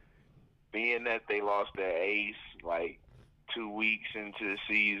 But being that they lost their ace like 2 weeks into the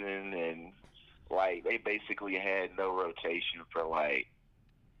season, and like they basically had no rotation for like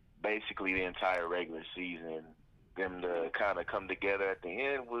basically the entire regular season, them to kind of come together at the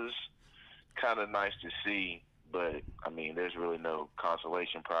end was kind of nice to see. But I mean, there's really no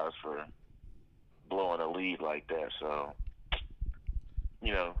consolation prize for blowing a lead like that. So,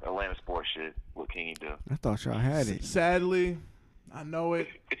 you know, Atlanta sports shit. What can you do? I thought y'all had it. Sadly, I know it.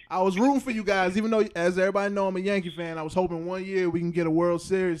 I was rooting for you guys, even though, as everybody know, I'm a Yankee fan. I was hoping one year we can get a World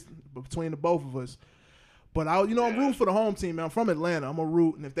Series between the both of us. But I'm rooting for the home team, man. I'm from Atlanta. I'm a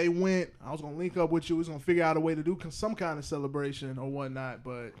root, and if they went, I was gonna link up with you. We was gonna figure out a way to do some kind of celebration or whatnot.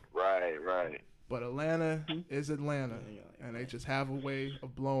 But Right. Atlanta is Atlanta, and they just have a way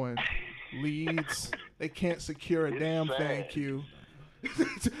of blowing leads. They can't secure a It's damn sad. thing, Q.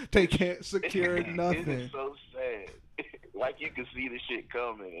 They can't secure It nothing. is so sad. Like you can see the shit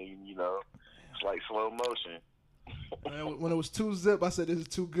coming, and it's like slow motion. Man, when it was 2-zip, I said this is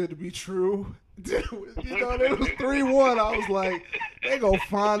too good to be true. It was 3-1. I was like, they gonna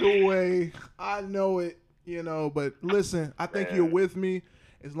find a way. I know it, But listen, I think you're with me.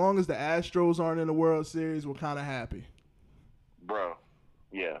 As long as the Astros aren't in the World Series, we're kind of happy. Bro,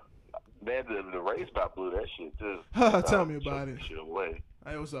 yeah. Man, the Rays about blew that shit too. Tell me about it. Shit away.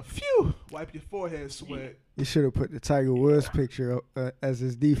 It was a phew. Wipe your forehead, sweat. You should have put the Tiger Woods picture up, as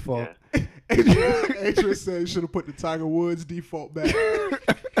his default. Yeah. Adrian said you should have put the Tiger Woods default back.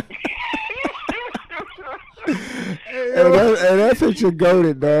 Hey, that picture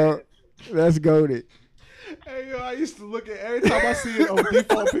goated, dog. That's goated. Hey, yo, I used to look at every time I see it on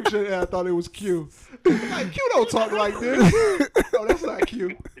default picture, and I thought it was Q. Like, Q don't talk like this. Oh, that's not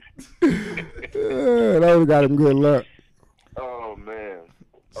Q. That would have got him good luck. Oh man.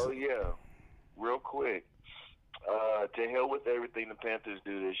 Oh yeah. Real quick. To hell with everything the Panthers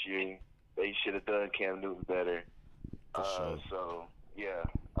do this year. They should have done Cam Newton better. sure. So yeah,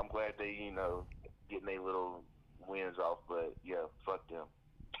 I'm glad they getting their little wins off, but yeah, fuck them.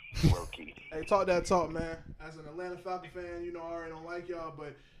 Low key. Hey, talk that talk, man. As an Atlanta Falcon fan, I already don't like y'all,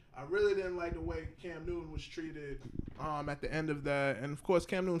 but I really didn't like the way Cam Newton was treated at the end of that. And, of course,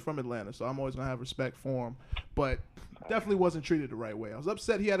 Cam Newton's from Atlanta, so I'm always going to have respect for him. But definitely wasn't treated the right way. I was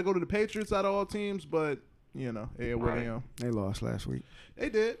upset he had to go to the Patriots out of all teams, but, hey, what Right. They lost last week. They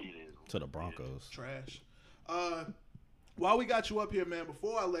did. To the Broncos. Trash. While we got you up here, man,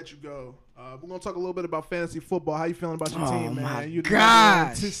 before I let you go, we're going to talk a little bit about fantasy football. How you feeling about your team, man? My You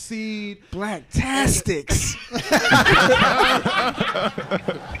gosh. to seed. Black-tastics.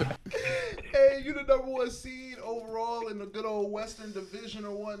 Hey, you the number 1 seed overall in the good old Western Division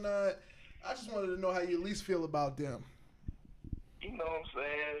or whatnot. I just wanted to know how you at least feel about them. You know what I'm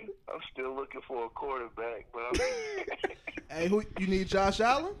saying? I'm still looking for a quarterback, but I'm Hey, who you need? Josh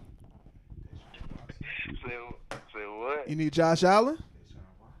Allen? say what? You need Josh Allen?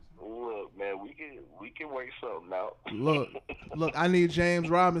 Look, man, we can work something out. Look, I need James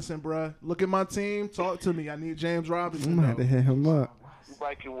Robinson, bruh. Look at my team. Talk to me. I need James I'm Robinson. going to have to hit him up.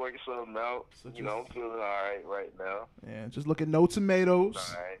 I can work something out. I'm feeling all right now. Yeah, just look at no tomatoes.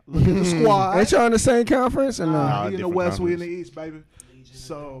 All right. Look at the squad. Ain't y'all in the same conference or no? He in the different West, we in the conference. East, baby.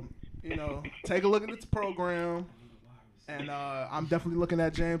 So, take a look at the program. And I'm definitely looking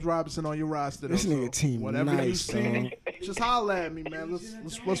at James Robinson on your roster. This though, nigga team whatever you nice, see, dog. just holler at me, man.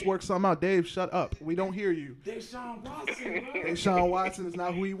 Let's work something out. Dave, shut up. We don't hear you. Deshaun Watson, bro. Deshaun Watson is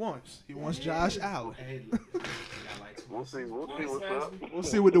not who he wants. He wants Josh Allen. We'll see what's up. We'll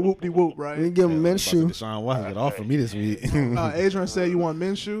see with the whoop-de-whoop, We right? give him Minshew. Deshaun Watson got offered me this week. Adrian said you want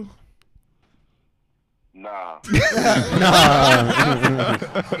Minshew. Nah.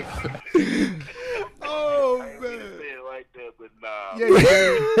 Oh, I ain't man. gonna say it like that, but nah. Yeah, you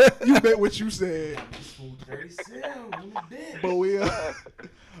did. You bet what you said.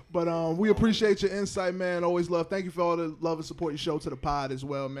 But we appreciate your insight, man. Always love. Thank you for all the love and support you show to the pod as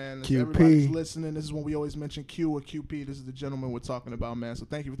well, man. If QP. everybody's listening, this is when we always mention Q or QP. This is the gentleman we're talking about, man. So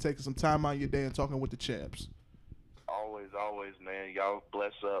thank you for taking some time out of your day and talking with the champs. Always, man. Y'all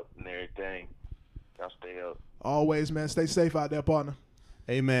bless up and everything. Y'all stay up. Always, man. Stay safe out there, partner.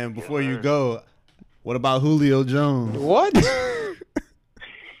 Hey, man, before you sir. go, what about Julio Jones? What?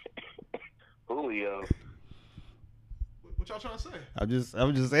 Julio. What y'all trying to say?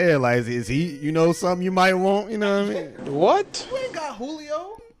 I'm just saying, like, is he, something you might want? You know what I mean? What? We ain't got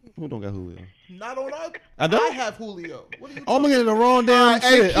Julio. Who don't got Julio? Not on our. I don't? I have Julio. What are you Oh, I'm looking at the wrong damn Hey,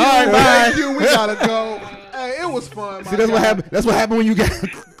 shit. Q, All right, bye. hey, Q, we gotta go. Hey, it was fun. See, that's what happened. That's what happened when you got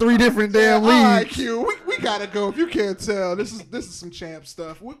 3 different damn All right, leagues. Q, we gotta go. If you can't tell, this is some champ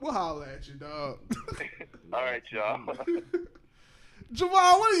stuff. We'll holler at you, dog. All right, y'all. Javon,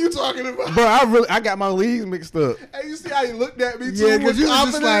 what are you talking about? Bro, I got my leagues mixed up. Hey, you see how you looked at me too? Yeah, 'cause with you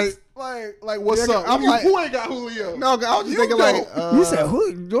was just confidence? like what's Yeah, up? I'm like- who ain't got Julio? No, I was just You thinking don't. like, You said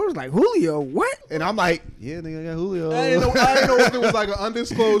Julio. George was like, Julio, what? and I'm like, yeah, nigga, I got Julio. I didn't know if it was like an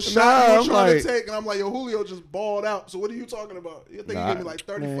undisclosed shot Nah, you were I'm trying like- to take, and I'm like, yo, Julio just balled out. So what are you talking about? You think Nah, he gave me like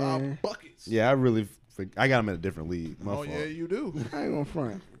 35 man. buckets? Yeah, I got him in a different league. My Oh fault. yeah, you do. I ain't gonna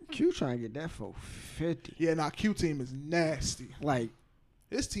front. Q trying to get that for 50. Yeah, nah, Q team is nasty. Like,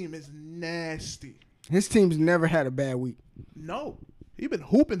 His team is nasty. his team's never had a bad week. No, he been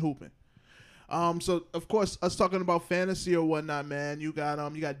hooping. So of course, us talking about fantasy or whatnot, man. You got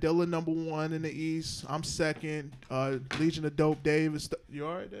Dylan number 1 in the East. I'm second. Legion of Dope. Dave is. You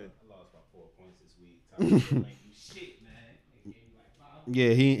all right, Dave? I lost by 4 points this week. Tyler ain't do shit, man. They gave me like 5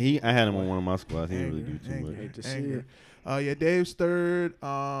 Yeah, I had him on one of my squads. He didn't really do too much. Hate to see Anger. it. Yeah, Dave's third.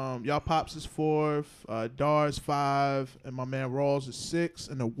 Y'all Pops is fourth. Dar's 5, and my man Rawls is 6.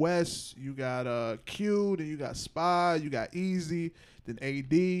 In the West, you got Q, then you got Spy, you got Easy, then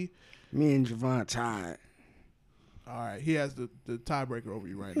AD. Me and Javon tied. All right, he has the tiebreaker over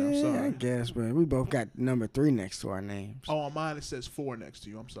you right now. Yeah, I Sorry. guess, but we both got number 3 next to our names. Oh, on mine it says 4 next to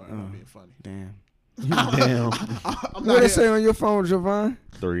you. I'm sorry, I'm not being funny. Damn. Damn. I'm What not they say on your phone, Javon?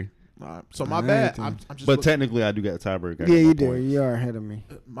 3. All right, so my All right, bad. then. I'm just. But technically, I do got a tiebreaker. I Yeah, got you my do. point. You are ahead of me.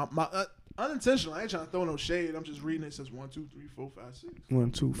 my unintentional. I ain't trying to throw no shade. I'm just reading it. It says 1, 2, 3, 4, 5, 6.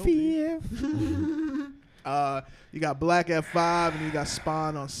 1, 2, No 5. You got Black at 5, and you got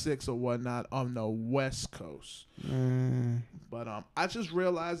Spawn on 6 or whatnot on the West Coast. But I just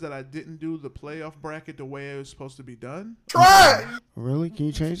realized that I didn't do the playoff bracket the way it was supposed to be done. Really? Can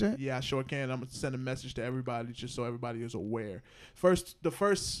you change that? Yeah, I sure can. I'm gonna send a message to everybody just so everybody is aware. The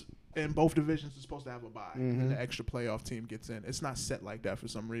first in both divisions is supposed to have a bye, and the extra playoff team gets in. It's not set like that for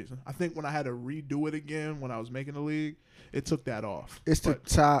some reason. I think when I had to redo it again when I was making the league, it took that off. It's the But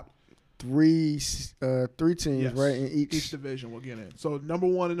top three teams, yes, right? In each division will get in. So number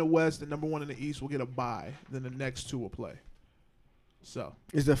 1 in the West and number 1 in the East will get a bye. Then the next 2 will play. So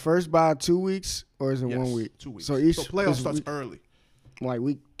Is the first bye 2 weeks or is it yes, 1 week? 2 weeks. So each playoff is starts week- early. like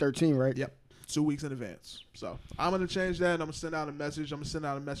week 13, right? Yep. 2 weeks in advance. So I'm going to change that, and I'm going to send out a message. I'm going to send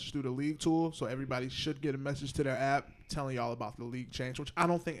out a message through the league tool, so everybody should get a message to their app telling y'all about the league change, which I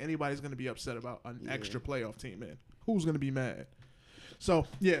don't think anybody's going to be upset about an extra playoff team in. Who's going to be mad? So,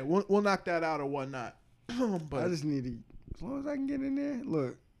 yeah, we'll knock that out or whatnot. But I just need to, as long as I can get in there.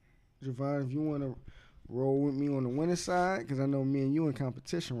 Look, Javon, if you want to roll with me on the winning side, because I know me and you in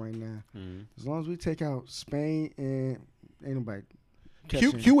competition right now. As long as we take out Spain and ain't nobody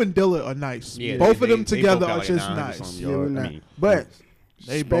catching. Q and Dilla are nice. Yeah, both of them they together both got are like just 900 nice. something Yeah, we're yards. not. But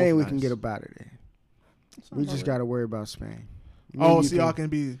They Spain, both we can nice. get up out of there. We just got to worry about Spain. Me Oh, and so you y'all can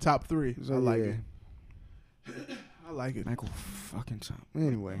be top 3. So, I like yeah. it. I like it. Michael fucking time.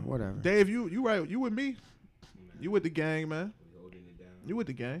 Anyway, whatever. Dave, you right. You with me? You with the gang, man. You with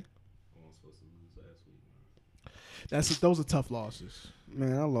the gang. Those are tough losses.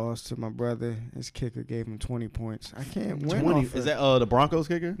 Man, I lost to my brother. His kicker gave him 20 points. I can't win 20. off Is of- that the Broncos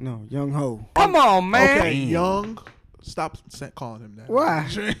kicker? No, Young Ho. Come on, man. Okay, Damn. Young. Stop calling him that. Why?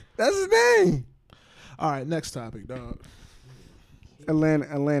 That's his name. All right, next topic, dog.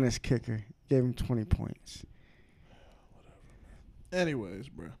 Atlanta's kicker gave him 20 points. Anyways,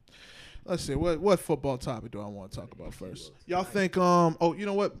 bro. Let's see. What football topic do I want to talk about first? Y'all think oh, you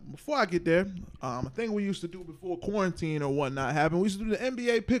know what? Before I get there, a thing we used to do before quarantine or whatnot happened, we used to do the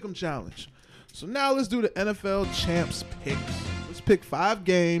NBA Pick'em Challenge. So now let's do the NFL Champs Picks. Let's pick 5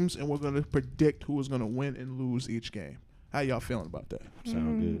 games, and we're going to predict who is going to win and lose each game. How y'all feeling about that?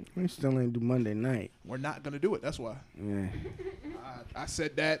 Sound good. We still ain't do Monday night. We're not going to do it. That's why. Yeah. I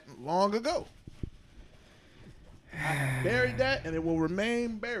said that long ago. I buried that, and it will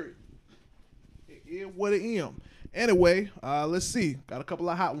remain buried. It is what it is. Anyway, let's see. Got a couple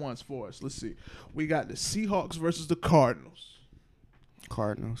of hot ones for us. Let's see. We got the Seahawks versus the Cardinals.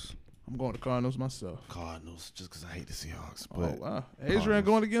 Cardinals. I'm going to Cardinals myself. Cardinals, just because I hate the Seahawks. Oh, But wow. Adrian Cardinals.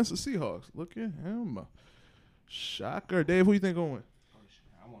 going against the Seahawks. Look at him. Shocker. Dave, who you think going to win?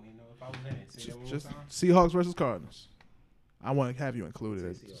 I won't even know if I was in it. Say that one more Just time. Seahawks versus Cardinals. I want to have you included.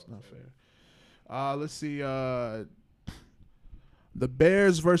 It's not fair. Let's see. The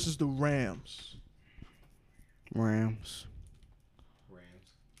Bears versus the Rams. Rams.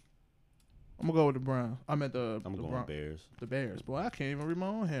 I'm gonna go with the Browns. I meant the I'm the going Bears. The Bears. Boy, I can't even read my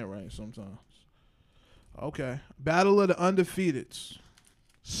own handwriting sometimes. Okay. Battle of the Undefeateds.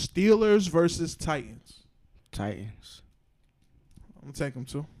 Steelers versus Titans. Titans. I'm gonna take them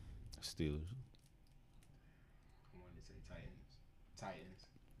too. Steelers. I wanted to say Titans.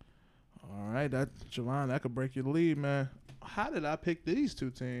 All right, Javon, that could break your lead, man. How did I pick these 2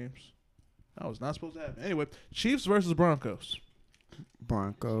 teams? That was not supposed to happen. Anyway, Chiefs versus Broncos.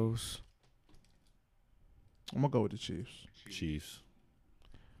 Broncos. I'm gonna go with the Chiefs. Chiefs.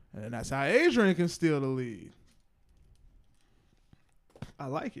 And that's how Adrian can steal the lead. I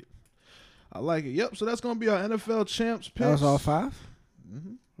like it. Yep, so that's going to be our NFL Champs picks. That was all 5?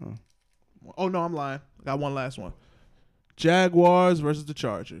 Oh, no, I'm lying. I got one last one. Jaguars versus the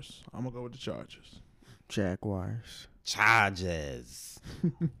Chargers. I'm going to go with the Chargers. Jaguars. Chargers.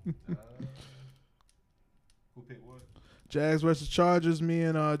 Who picked what? Jags versus Chargers. Me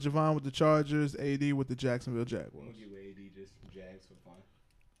and Javon with the Chargers. AD with the Jacksonville I'm Jaguars. gonna give AD just Jags for fun.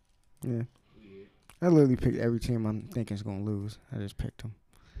 Yeah. Weird. I literally picked every team I'm thinking is going to lose. I just picked them.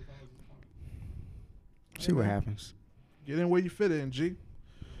 See what happens. Get in where you fit in, G.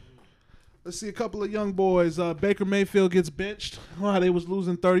 Let's see a couple of young boys. Baker Mayfield gets benched. Wow, they was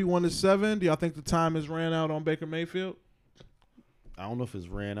losing 31-7. Do y'all think the time has ran out on Baker Mayfield? I don't know if it's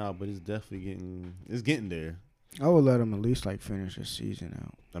ran out, but it's definitely getting there. I would let them at least like finish the season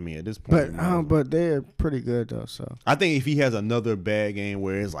out. I mean, at this point, But they're pretty good though. So I think if he has another bad game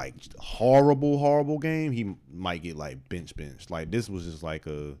where it's like horrible game, he might get like bench. Like this was just like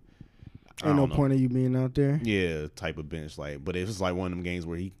a ain't no point of you being out there. Yeah, type of bench. Like, but if it's like one of them games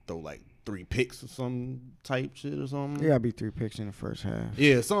where he throw like 3 picks or some type shit or something. There gotta be 3 picks in the first half.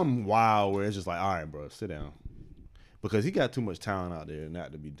 Yeah, something wild where it's just like, all right, bro, sit down. Because he got too much talent out there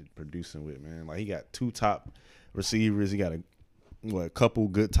not to be producing with, man. Like, he got 2 top receivers. He got a couple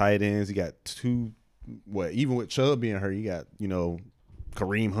good tight ends. He got 2, even with Chubb being hurt, he got,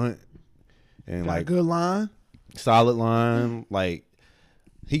 Kareem Hunt. And, Got a good line. Solid line. Like,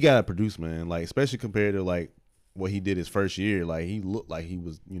 he got to produce, man. Like, especially compared to, like, what he did his first year. Like, he looked like he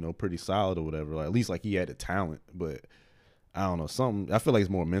was, pretty solid or whatever. Like, at least, like, he had the talent. But, I don't know. I feel like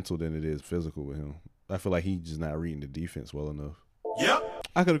it's more mental than it is physical with him. I feel like he's just not reading the defense well enough. Yep.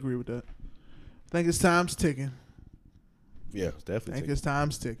 I could agree with that. I think his time's ticking. Yeah, it's definitely I think his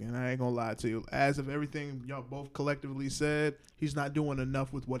time's ticking. I ain't going to lie to you. As of everything y'all both collectively said, he's not doing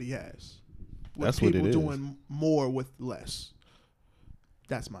enough with what he has. That's what it is. People doing more with less.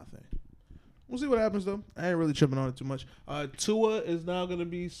 That's my thing. We'll see what happens, though. I ain't really tripping on it too much. Tua is now going to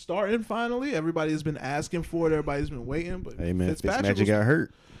be starting finally. Everybody has been asking for it. Everybody's been waiting. But hey, man, Fitzmagic got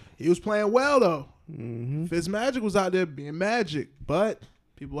hurt. He was playing well, though. Mm-hmm. Fitzmagic was out there being magic. But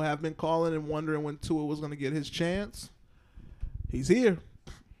people have been calling and wondering when Tua was going to get his chance. He's here.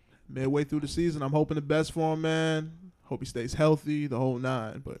 Midway through the season. I'm hoping the best for him, man. Hope he stays healthy, the whole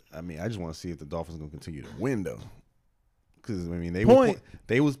 9. But I mean, I just want to see if the Dolphins are going to continue to win, though. Because, I mean,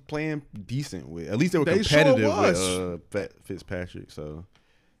 they was playing decent with, at least they were competitive with Fitzpatrick. So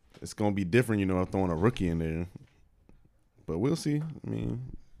it's going to be different, throwing a rookie in there. But we'll see. I mean,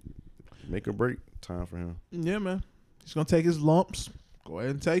 make or break time for him. Yeah, man. He's going to take his lumps. Go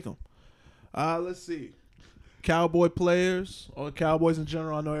ahead and take them. Let's see. Cowboy players or Cowboys in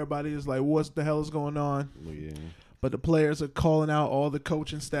general. I know everybody is like, what the hell is going on? Well, yeah. But the players are calling out all the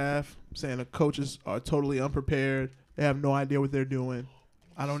coaching staff, saying the coaches are totally unprepared. They have no idea what they're doing.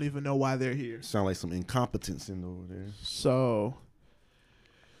 I don't even know why they're here. Sound like some incompetence in over there. So,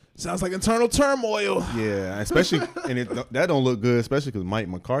 sounds like internal turmoil. Yeah, especially, and that don't look good, especially because Mike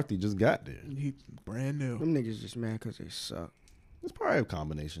McCarthy just got there. He brand new. Them niggas just mad because they suck. It's probably a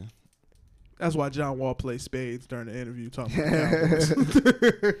combination. That's why John Wall plays spades during the interview talking about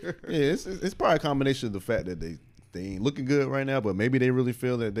the Cowboys. Yeah, it's probably a combination of the fact that they ain't looking good right now, but maybe they really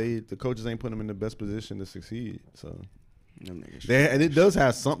feel that the coaches ain't putting them in the best position to succeed. So, and it does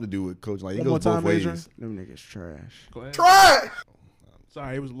have something to do with coaching. Like, it goes both ways. Them niggas trash. Go ahead. Trash!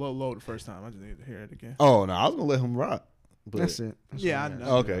 Sorry, it was a little low the first time. I just needed to hear it again. Oh, no, I was going to let him rock. But That's it. I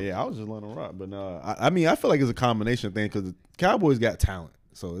know. Okay, yeah, I was just letting him rock. But no, I mean, I feel like it's a combination thing because the Cowboys got talent.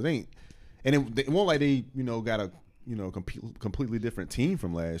 So it ain't. And it won't like they, got a, completely different team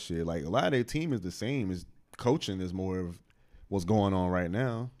from last year. Like, a lot of their team is the same. It's coaching is more of what's going on right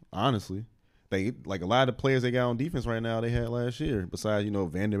now, honestly. They like a lot of the players they got on defense right now they had last year, besides,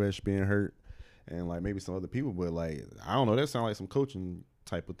 Van Der Esch being hurt and like maybe some other people. But like, I don't know, that sounds like some coaching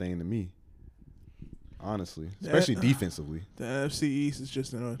type of thing to me. Honestly. Especially defensively. The NFC East is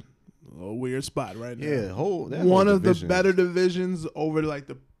just in a little weird spot right now. Yeah, one of the better divisions over like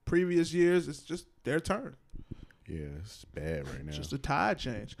the previous years. It's just their turn. Yeah, it's bad right now. It's just a tide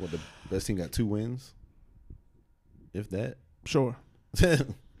change. Well, the best team got 2 wins. If that. Sure.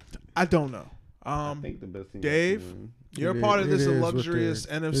 I don't know. I think the best team Dave, you're a part of this luxurious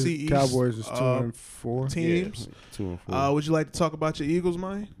NFC East. Cowboys is 2-4 teams. Yeah, 2-4. Would you like to talk about your Eagles,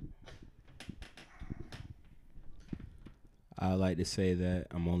 Mike? I like to say that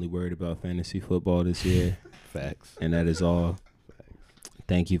I'm only worried about fantasy football this year. Facts. And that is all. Facts.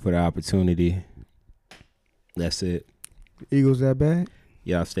 Thank you for the opportunity. That's it. Eagles that bad?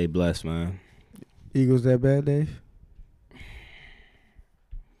 Y'all stay blessed, man. Eagles that bad, Dave?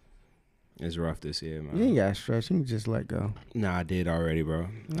 It's rough this year, man. You ain't got stress. You can just let go. Nah, I did already, bro.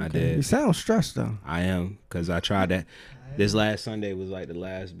 Okay. I did. You sound stressed, though. I am, because I tried that. This last Sunday was like the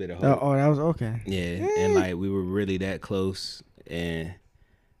last bit of hope. Oh, that was okay. Yeah, and like we were really that close. And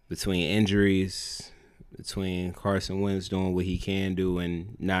between injuries, between Carson Wentz doing what he can do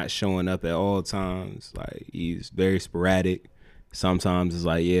and not showing up at all times, like he's very sporadic. Sometimes it's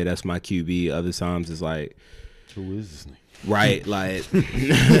like, yeah, that's my QB. Other times it's like, who is this nigga? Right, like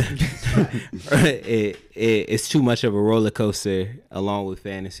it's too much of a roller coaster along with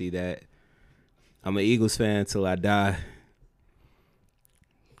fantasy that I'm an Eagles fan till I die.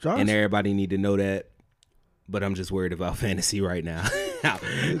 and everybody need to know that. But I'm just worried about fantasy right now.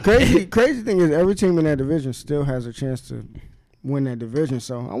 Crazy thing is every team in that division still has a chance to win that division.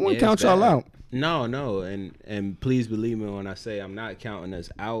 So I wouldn't count y'all out. No, and please believe me when I say I'm not counting us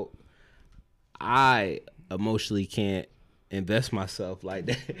out. I emotionally can't invest myself like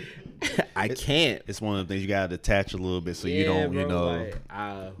that. I can't. It's one of the things you gotta detach a little bit so you don't, bro,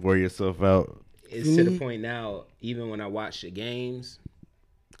 wear yourself out. It's to the point now, even when I watch the games,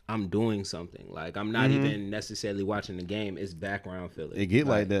 I'm doing something. Like I'm not even necessarily watching the game. It's background feeling. It get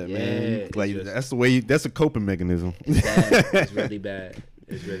like that, man. Like just, that's the way. That's a coping mechanism. It's bad. It's really bad.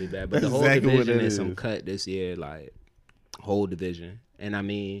 It's really bad. But That's the whole exactly what division it is some is. cut this year, like whole division. And I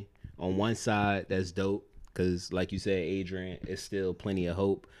mean, on one side, that's dope because, like you said, Adrian, it's still plenty of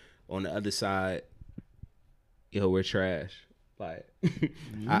hope. On the other side, we're trash. Like,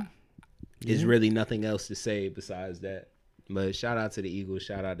 there's really nothing else to say besides that. But shout out to the Eagles.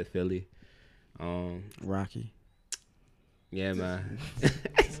 Shout out to Philly. Rocky. Yeah, man.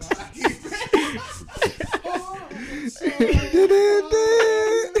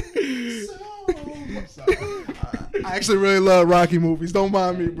 I actually really love Rocky movies. Don't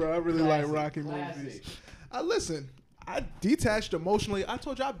mind me, bro. I really like Rocky movies. Listen, I detached emotionally. I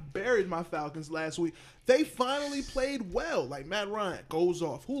told you I buried my Falcons last week. They finally played well. Like Matt Ryan goes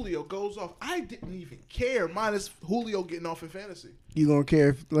off, Julio goes off. I didn't even care, minus Julio getting off in fantasy. You gonna care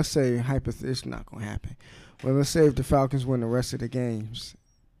if, let's say, it's not gonna happen. Well, let's say if the Falcons win the rest of the games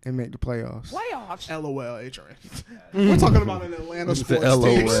and make the playoffs. LOL, Adrian. We're talking about an Atlanta sports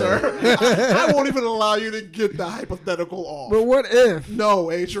team, LOL. sir. I won't even allow you to get the hypothetical off. But what if? No,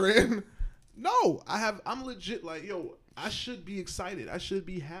 Adrian. No, I'm legit like, yo, I should be excited. I should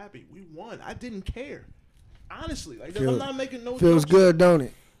be happy. We won. I didn't care. Honestly, like I'm not making no Feels jokes. good, don't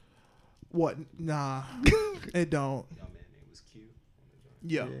it? What? Nah. It don't.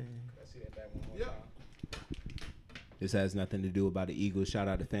 Yeah. This has nothing to do about the Eagles. Shout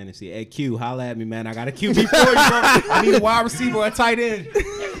out to fantasy. Hey Q, holla at me, man. I got a QB for you, bro. I need a wide receiver or a tight end. Give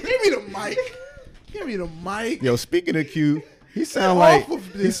me the mic. Give me the mic. Yo, speaking of Q, he sound Get like off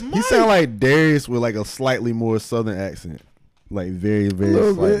of this he mic. sound like Darius with like a slightly more southern accent, like very A very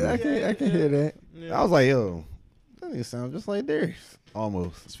little slightly. bit. I can hear that. I was like, yo, that nigga sound just like Darius,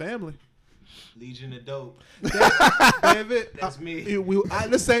 almost. It's family. Legion of Dope. David, That's me.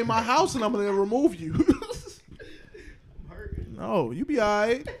 This ain't my house, and I'm gonna remove you. No, you be all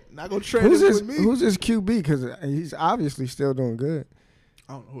right. Not gonna trade Who's this this? with me. Who's this QB? Because he's obviously still doing good.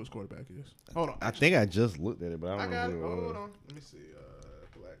 I don't know who his quarterback is. Hold on. I think I just looked at it, but I I don't got it. know who it Hold was. on. Let me see.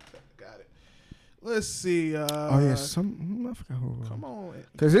 Got it. Let's see. Oh yeah, I forgot who. Come on.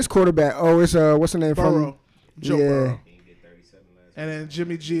 Because his quarterback. Oh, it's what's the name Burrow. from? Joe Yeah. Burrow. And then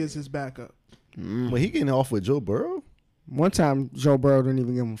Jimmy G is his backup. But he getting off with Joe Burrow? One time Joe Burrow didn't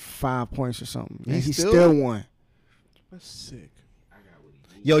even give him 5 points or something. And He he still- still won. That's sick.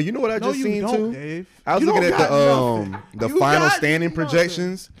 Yo, you know what I No, just you seen don't, too? Dave. I was You looking don't at got nothing. the You final got standing nothing.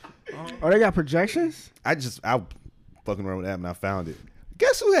 projections. Oh, they got projections? I fucking around with that and I found it.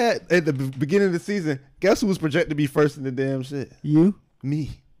 Guess who had at the beginning of the season? Guess who was projected to be first in the damn shit? You?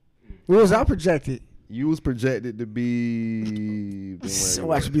 Me. What was I projected? You was projected to be.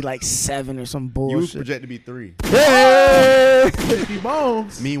 So I should be like 7 or some You was bullshit. projected to be 3. Hey! Ricky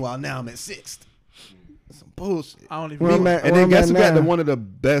Bones. Meanwhile, now I'm at 6th. Some bullshit. I don't even Well, know. man, And then guess who got now? the one of the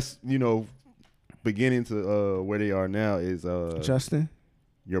best, beginning to where they are now is Justin?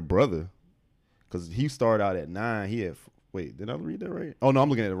 your brother, because he started out at 9. He had wait, did I read that right? Oh no, I'm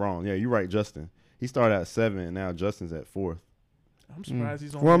looking at it wrong. Yeah, you're right, Justin. He started at 7, and now Justin's at 4th. I'm surprised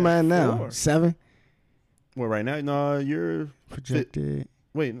he's on One man now. 7 Well, right now, no, you're projected.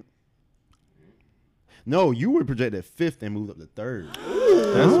 wait. No, you were projected 5th and moved up to 3rd.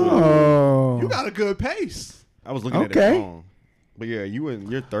 That's what Oh. You got a good pace. I was looking at Okay. it wrong. But yeah, you're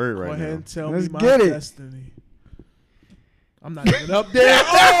 3rd Go right ahead now. and tell Let's me my get it. destiny. I'm not even up there.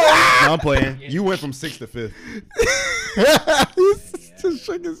 No, I'm playing. You went from 6th to 5th. He just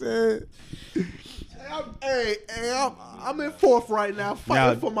shook his head. I'm in 4th right now,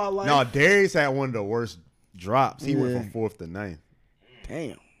 fighting for my life. No, Darius had one of the worst drops. He went Yeah. from 4th to 9th.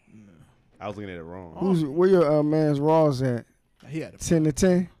 Damn. I was looking at it wrong. Where your man's Raws at? He had a 10 to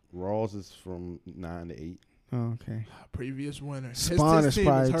 10? Rawls is from 9 to 8. Oh, okay. previous winner. Spawn is team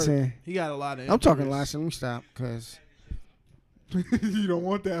probably hurt. 10. He got a lot of I'm talking injuries. last. Let me stop because You don't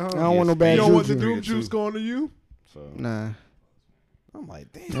want that, huh? I don't want no bad You don't want the juju. Doom Juice going to you? So Nah. I'm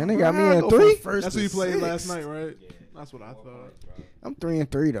like, damn. Man, they got me bro, I at go from 3? first That's to who you played 6th. last night, right? That's what I thought. I'm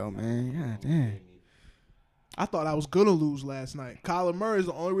 3-3 though, man. God damn. I thought I was going to lose last night. Kyler Murray is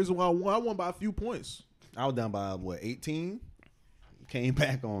the only reason why I won. I won by a few points. I was down by, 18? came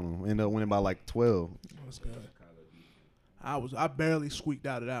back on them. Ended up winning by like 12. What's good? I barely squeaked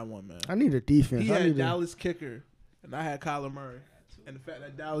out of that one, man. I need a defense. He I had need Dallas kicker, and I had Kyler Murray. And the fact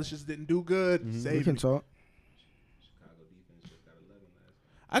that Dallas just didn't do good we saved can me. talk.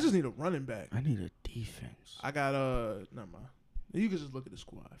 I just need a running back. I need a defense. I got never mind. You can just look at the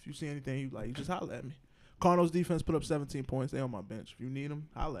squad. If you see anything you like, you just holler at me. Cardinals defense put up 17 points. They on my bench. If you need them,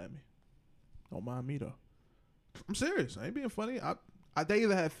 holler at me. Don't mind me though. I'm serious. I ain't being funny. They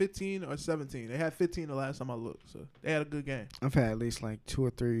either had 15 or 17. They had 15 the last time I looked, so they had a good game. I've had at least like 2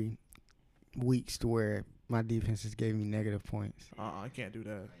 or 3 weeks to where my defenses gave me negative points. I can't do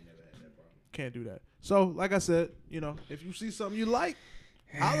that. Can't do that. So, like I said, if you see something you like,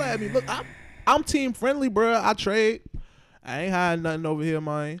 holla at me. Look, I'm team friendly, bro. I trade. I ain't hiding nothing over here,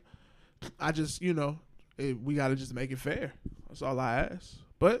 man. I just, we got to just make it fair. That's all I ask.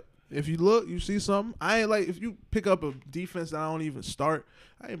 But if you look, you see something, I ain't like, if you pick up a defense that I don't even start,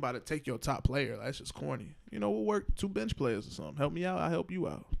 I ain't about to take your top player. That's just corny. We'll work 2 bench players or something. Help me out, I help you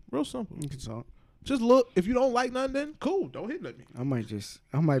out. Real simple. You can talk. Just look. If you don't like nothing, then cool. Don't hit me. I might be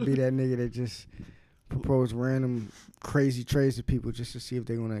that nigga that just propose random crazy trades to people just to see if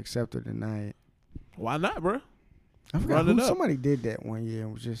they're gonna accept or deny it. Why not, bro? I forgot Run it who up. somebody did that one year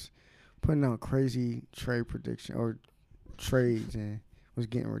and was just putting out crazy trade prediction or trades and was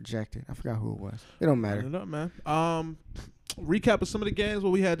getting rejected. I forgot who it was. It don't matter. Run it up, man. Recap of some of the games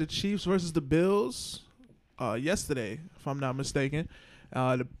where we had the Chiefs versus the Bills yesterday, if I'm not mistaken.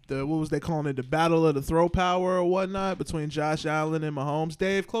 What was they calling it? The battle of the throw power or whatnot between Josh Allen and Mahomes.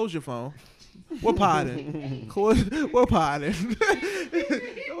 Dave, close your phone. We're potting. We're potting.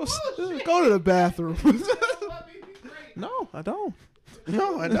 Go to the bathroom. No, I don't.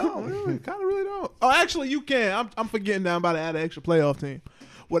 No, I don't. Kind of really don't. Oh, actually, you can. I'm forgetting that I'm about to add an extra playoff team.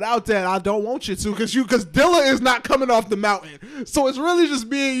 Without that, I don't want you to because Dilla is not coming off the mountain. So it's really just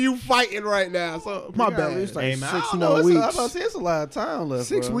me and you fighting right now. So my bad. It's like Hey, man, 6 I more don't know. weeks. I was about to say it's a lot of time left.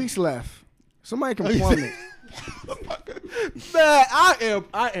 6 bro. weeks left. Somebody can plummet. Man,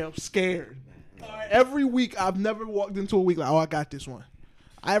 I am scared. Every week, I've never walked into a week like, I got this one.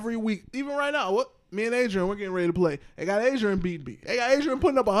 Every week, even right now, me and Adrian, we're getting ready to play. They got Adrian beating me. They got Adrian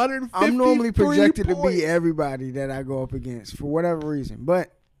putting up 150. I'm normally projected to beat everybody that I go up against for whatever reason,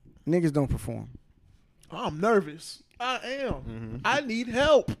 but niggas don't perform. I'm nervous. I am. Mm-hmm. I need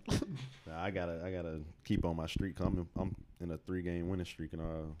help. Nah, I gotta keep on my streak. I'm in a 3-game winning streak in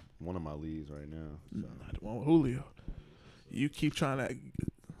one of my leagues right now. So. Not the one with Julio. You keep trying to.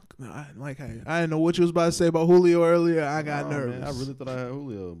 I didn't know what you was about to say about Julio earlier. I got nervous. Man, I really thought I had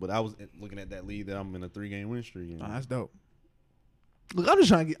Julio, but I was looking at that league that I'm in a 3-game winning streak. In. That's dope. Look, I'm just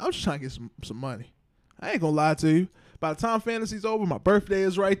trying to get some money. I ain't gonna lie to you. By the time fantasy's over, my birthday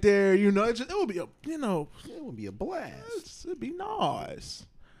is right there. It would be It would be a blast. it'd be nice.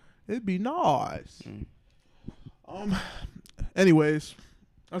 It'd be nice. Anyways,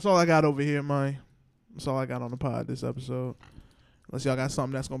 that's all I got over here, man. That's all I got on the pod this episode. Unless y'all got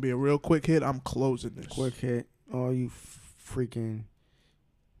something that's gonna be a real quick hit, I'm closing this. Quick hit. All you freaking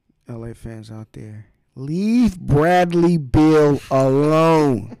LA fans out there. Leave Bradley Beal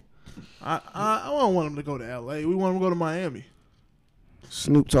alone. I don't want him to go to LA. We want him to go to Miami.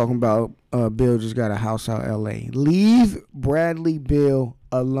 Snoop talking about Bill just got a house out LA. Leave Bradley Beal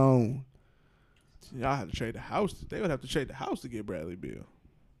alone. Y'all had to trade the house. They would have to trade the house to get Bradley Beal.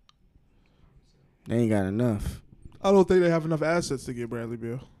 They ain't got enough. I don't think they have enough assets to get Bradley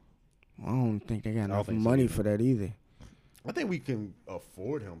Beal. I don't think they got enough think so money either. for that either. I think we can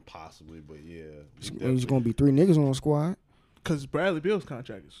afford him possibly, but yeah. There's going to be 3 niggas on the squad. Because Bradley Beal's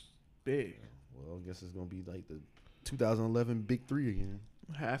contract is big. Well, I guess it's going to be like the 2011 Big 3 again.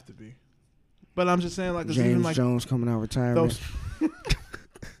 Have to be. But I'm just saying, like, 'cause James even like Jones coming out of retirement. those.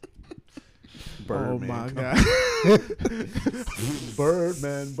 Birdman. Oh my come- God.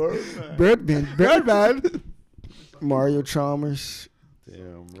 Birdman. Birdman. Mario Chalmers.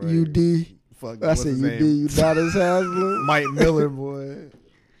 Damn right. UD. Fuck, I what's said his UD. name? Udonis Haslem. Mike Miller, boy.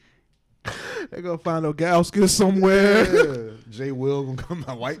 They gonna find Ogalskis somewhere. Yeah. Jay Will gonna come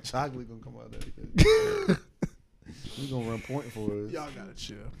out. White chocolate gonna come out there. He gonna run point for us. Y'all gotta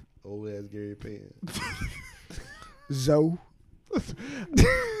chill. Old ass Gary Payne. Zoe.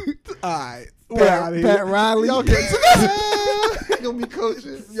 Alright, we're out of here. Pat Riley. Y'all getting gonna be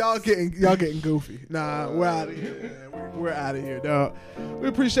coaching. y'all getting goofy. Nah, we're out of here, man. We're out of here, dog. We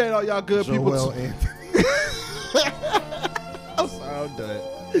appreciate all y'all good people. Joel Anthony. I'm sorry, I'm done.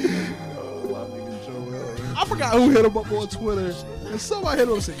 My nigga Joel Anthony. I forgot who hit him up on Twitter. And somebody hit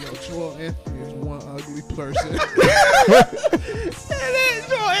him and said, yo, Joel Anthony is one ugly person. And then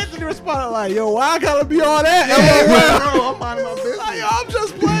Joe Anthony responded like, yo, why I gotta be all that? Bro, I'm minding my business. Like, yo, I'm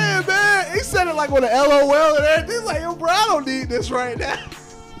just playing, man. He said it like with an LOL and everything. He's like, yo, bro, I don't need this right now.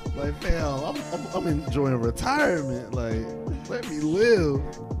 Like, fam, I'm enjoying retirement. Like, let me live.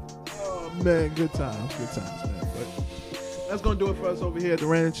 Oh, man, good times, man. But that's going to do it for us over here at the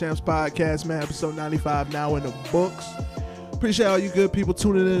Reigning Champs Podcast, man. Episode 95 now in the books. Appreciate all you good people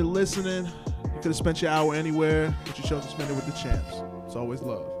tuning in and listening. You could have spent your hour anywhere, but you chose to spend it with the champs. It's always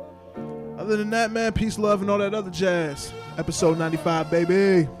love. Other than that, man, peace, love, and all that other jazz. Episode 95,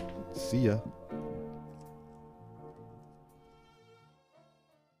 baby. See ya.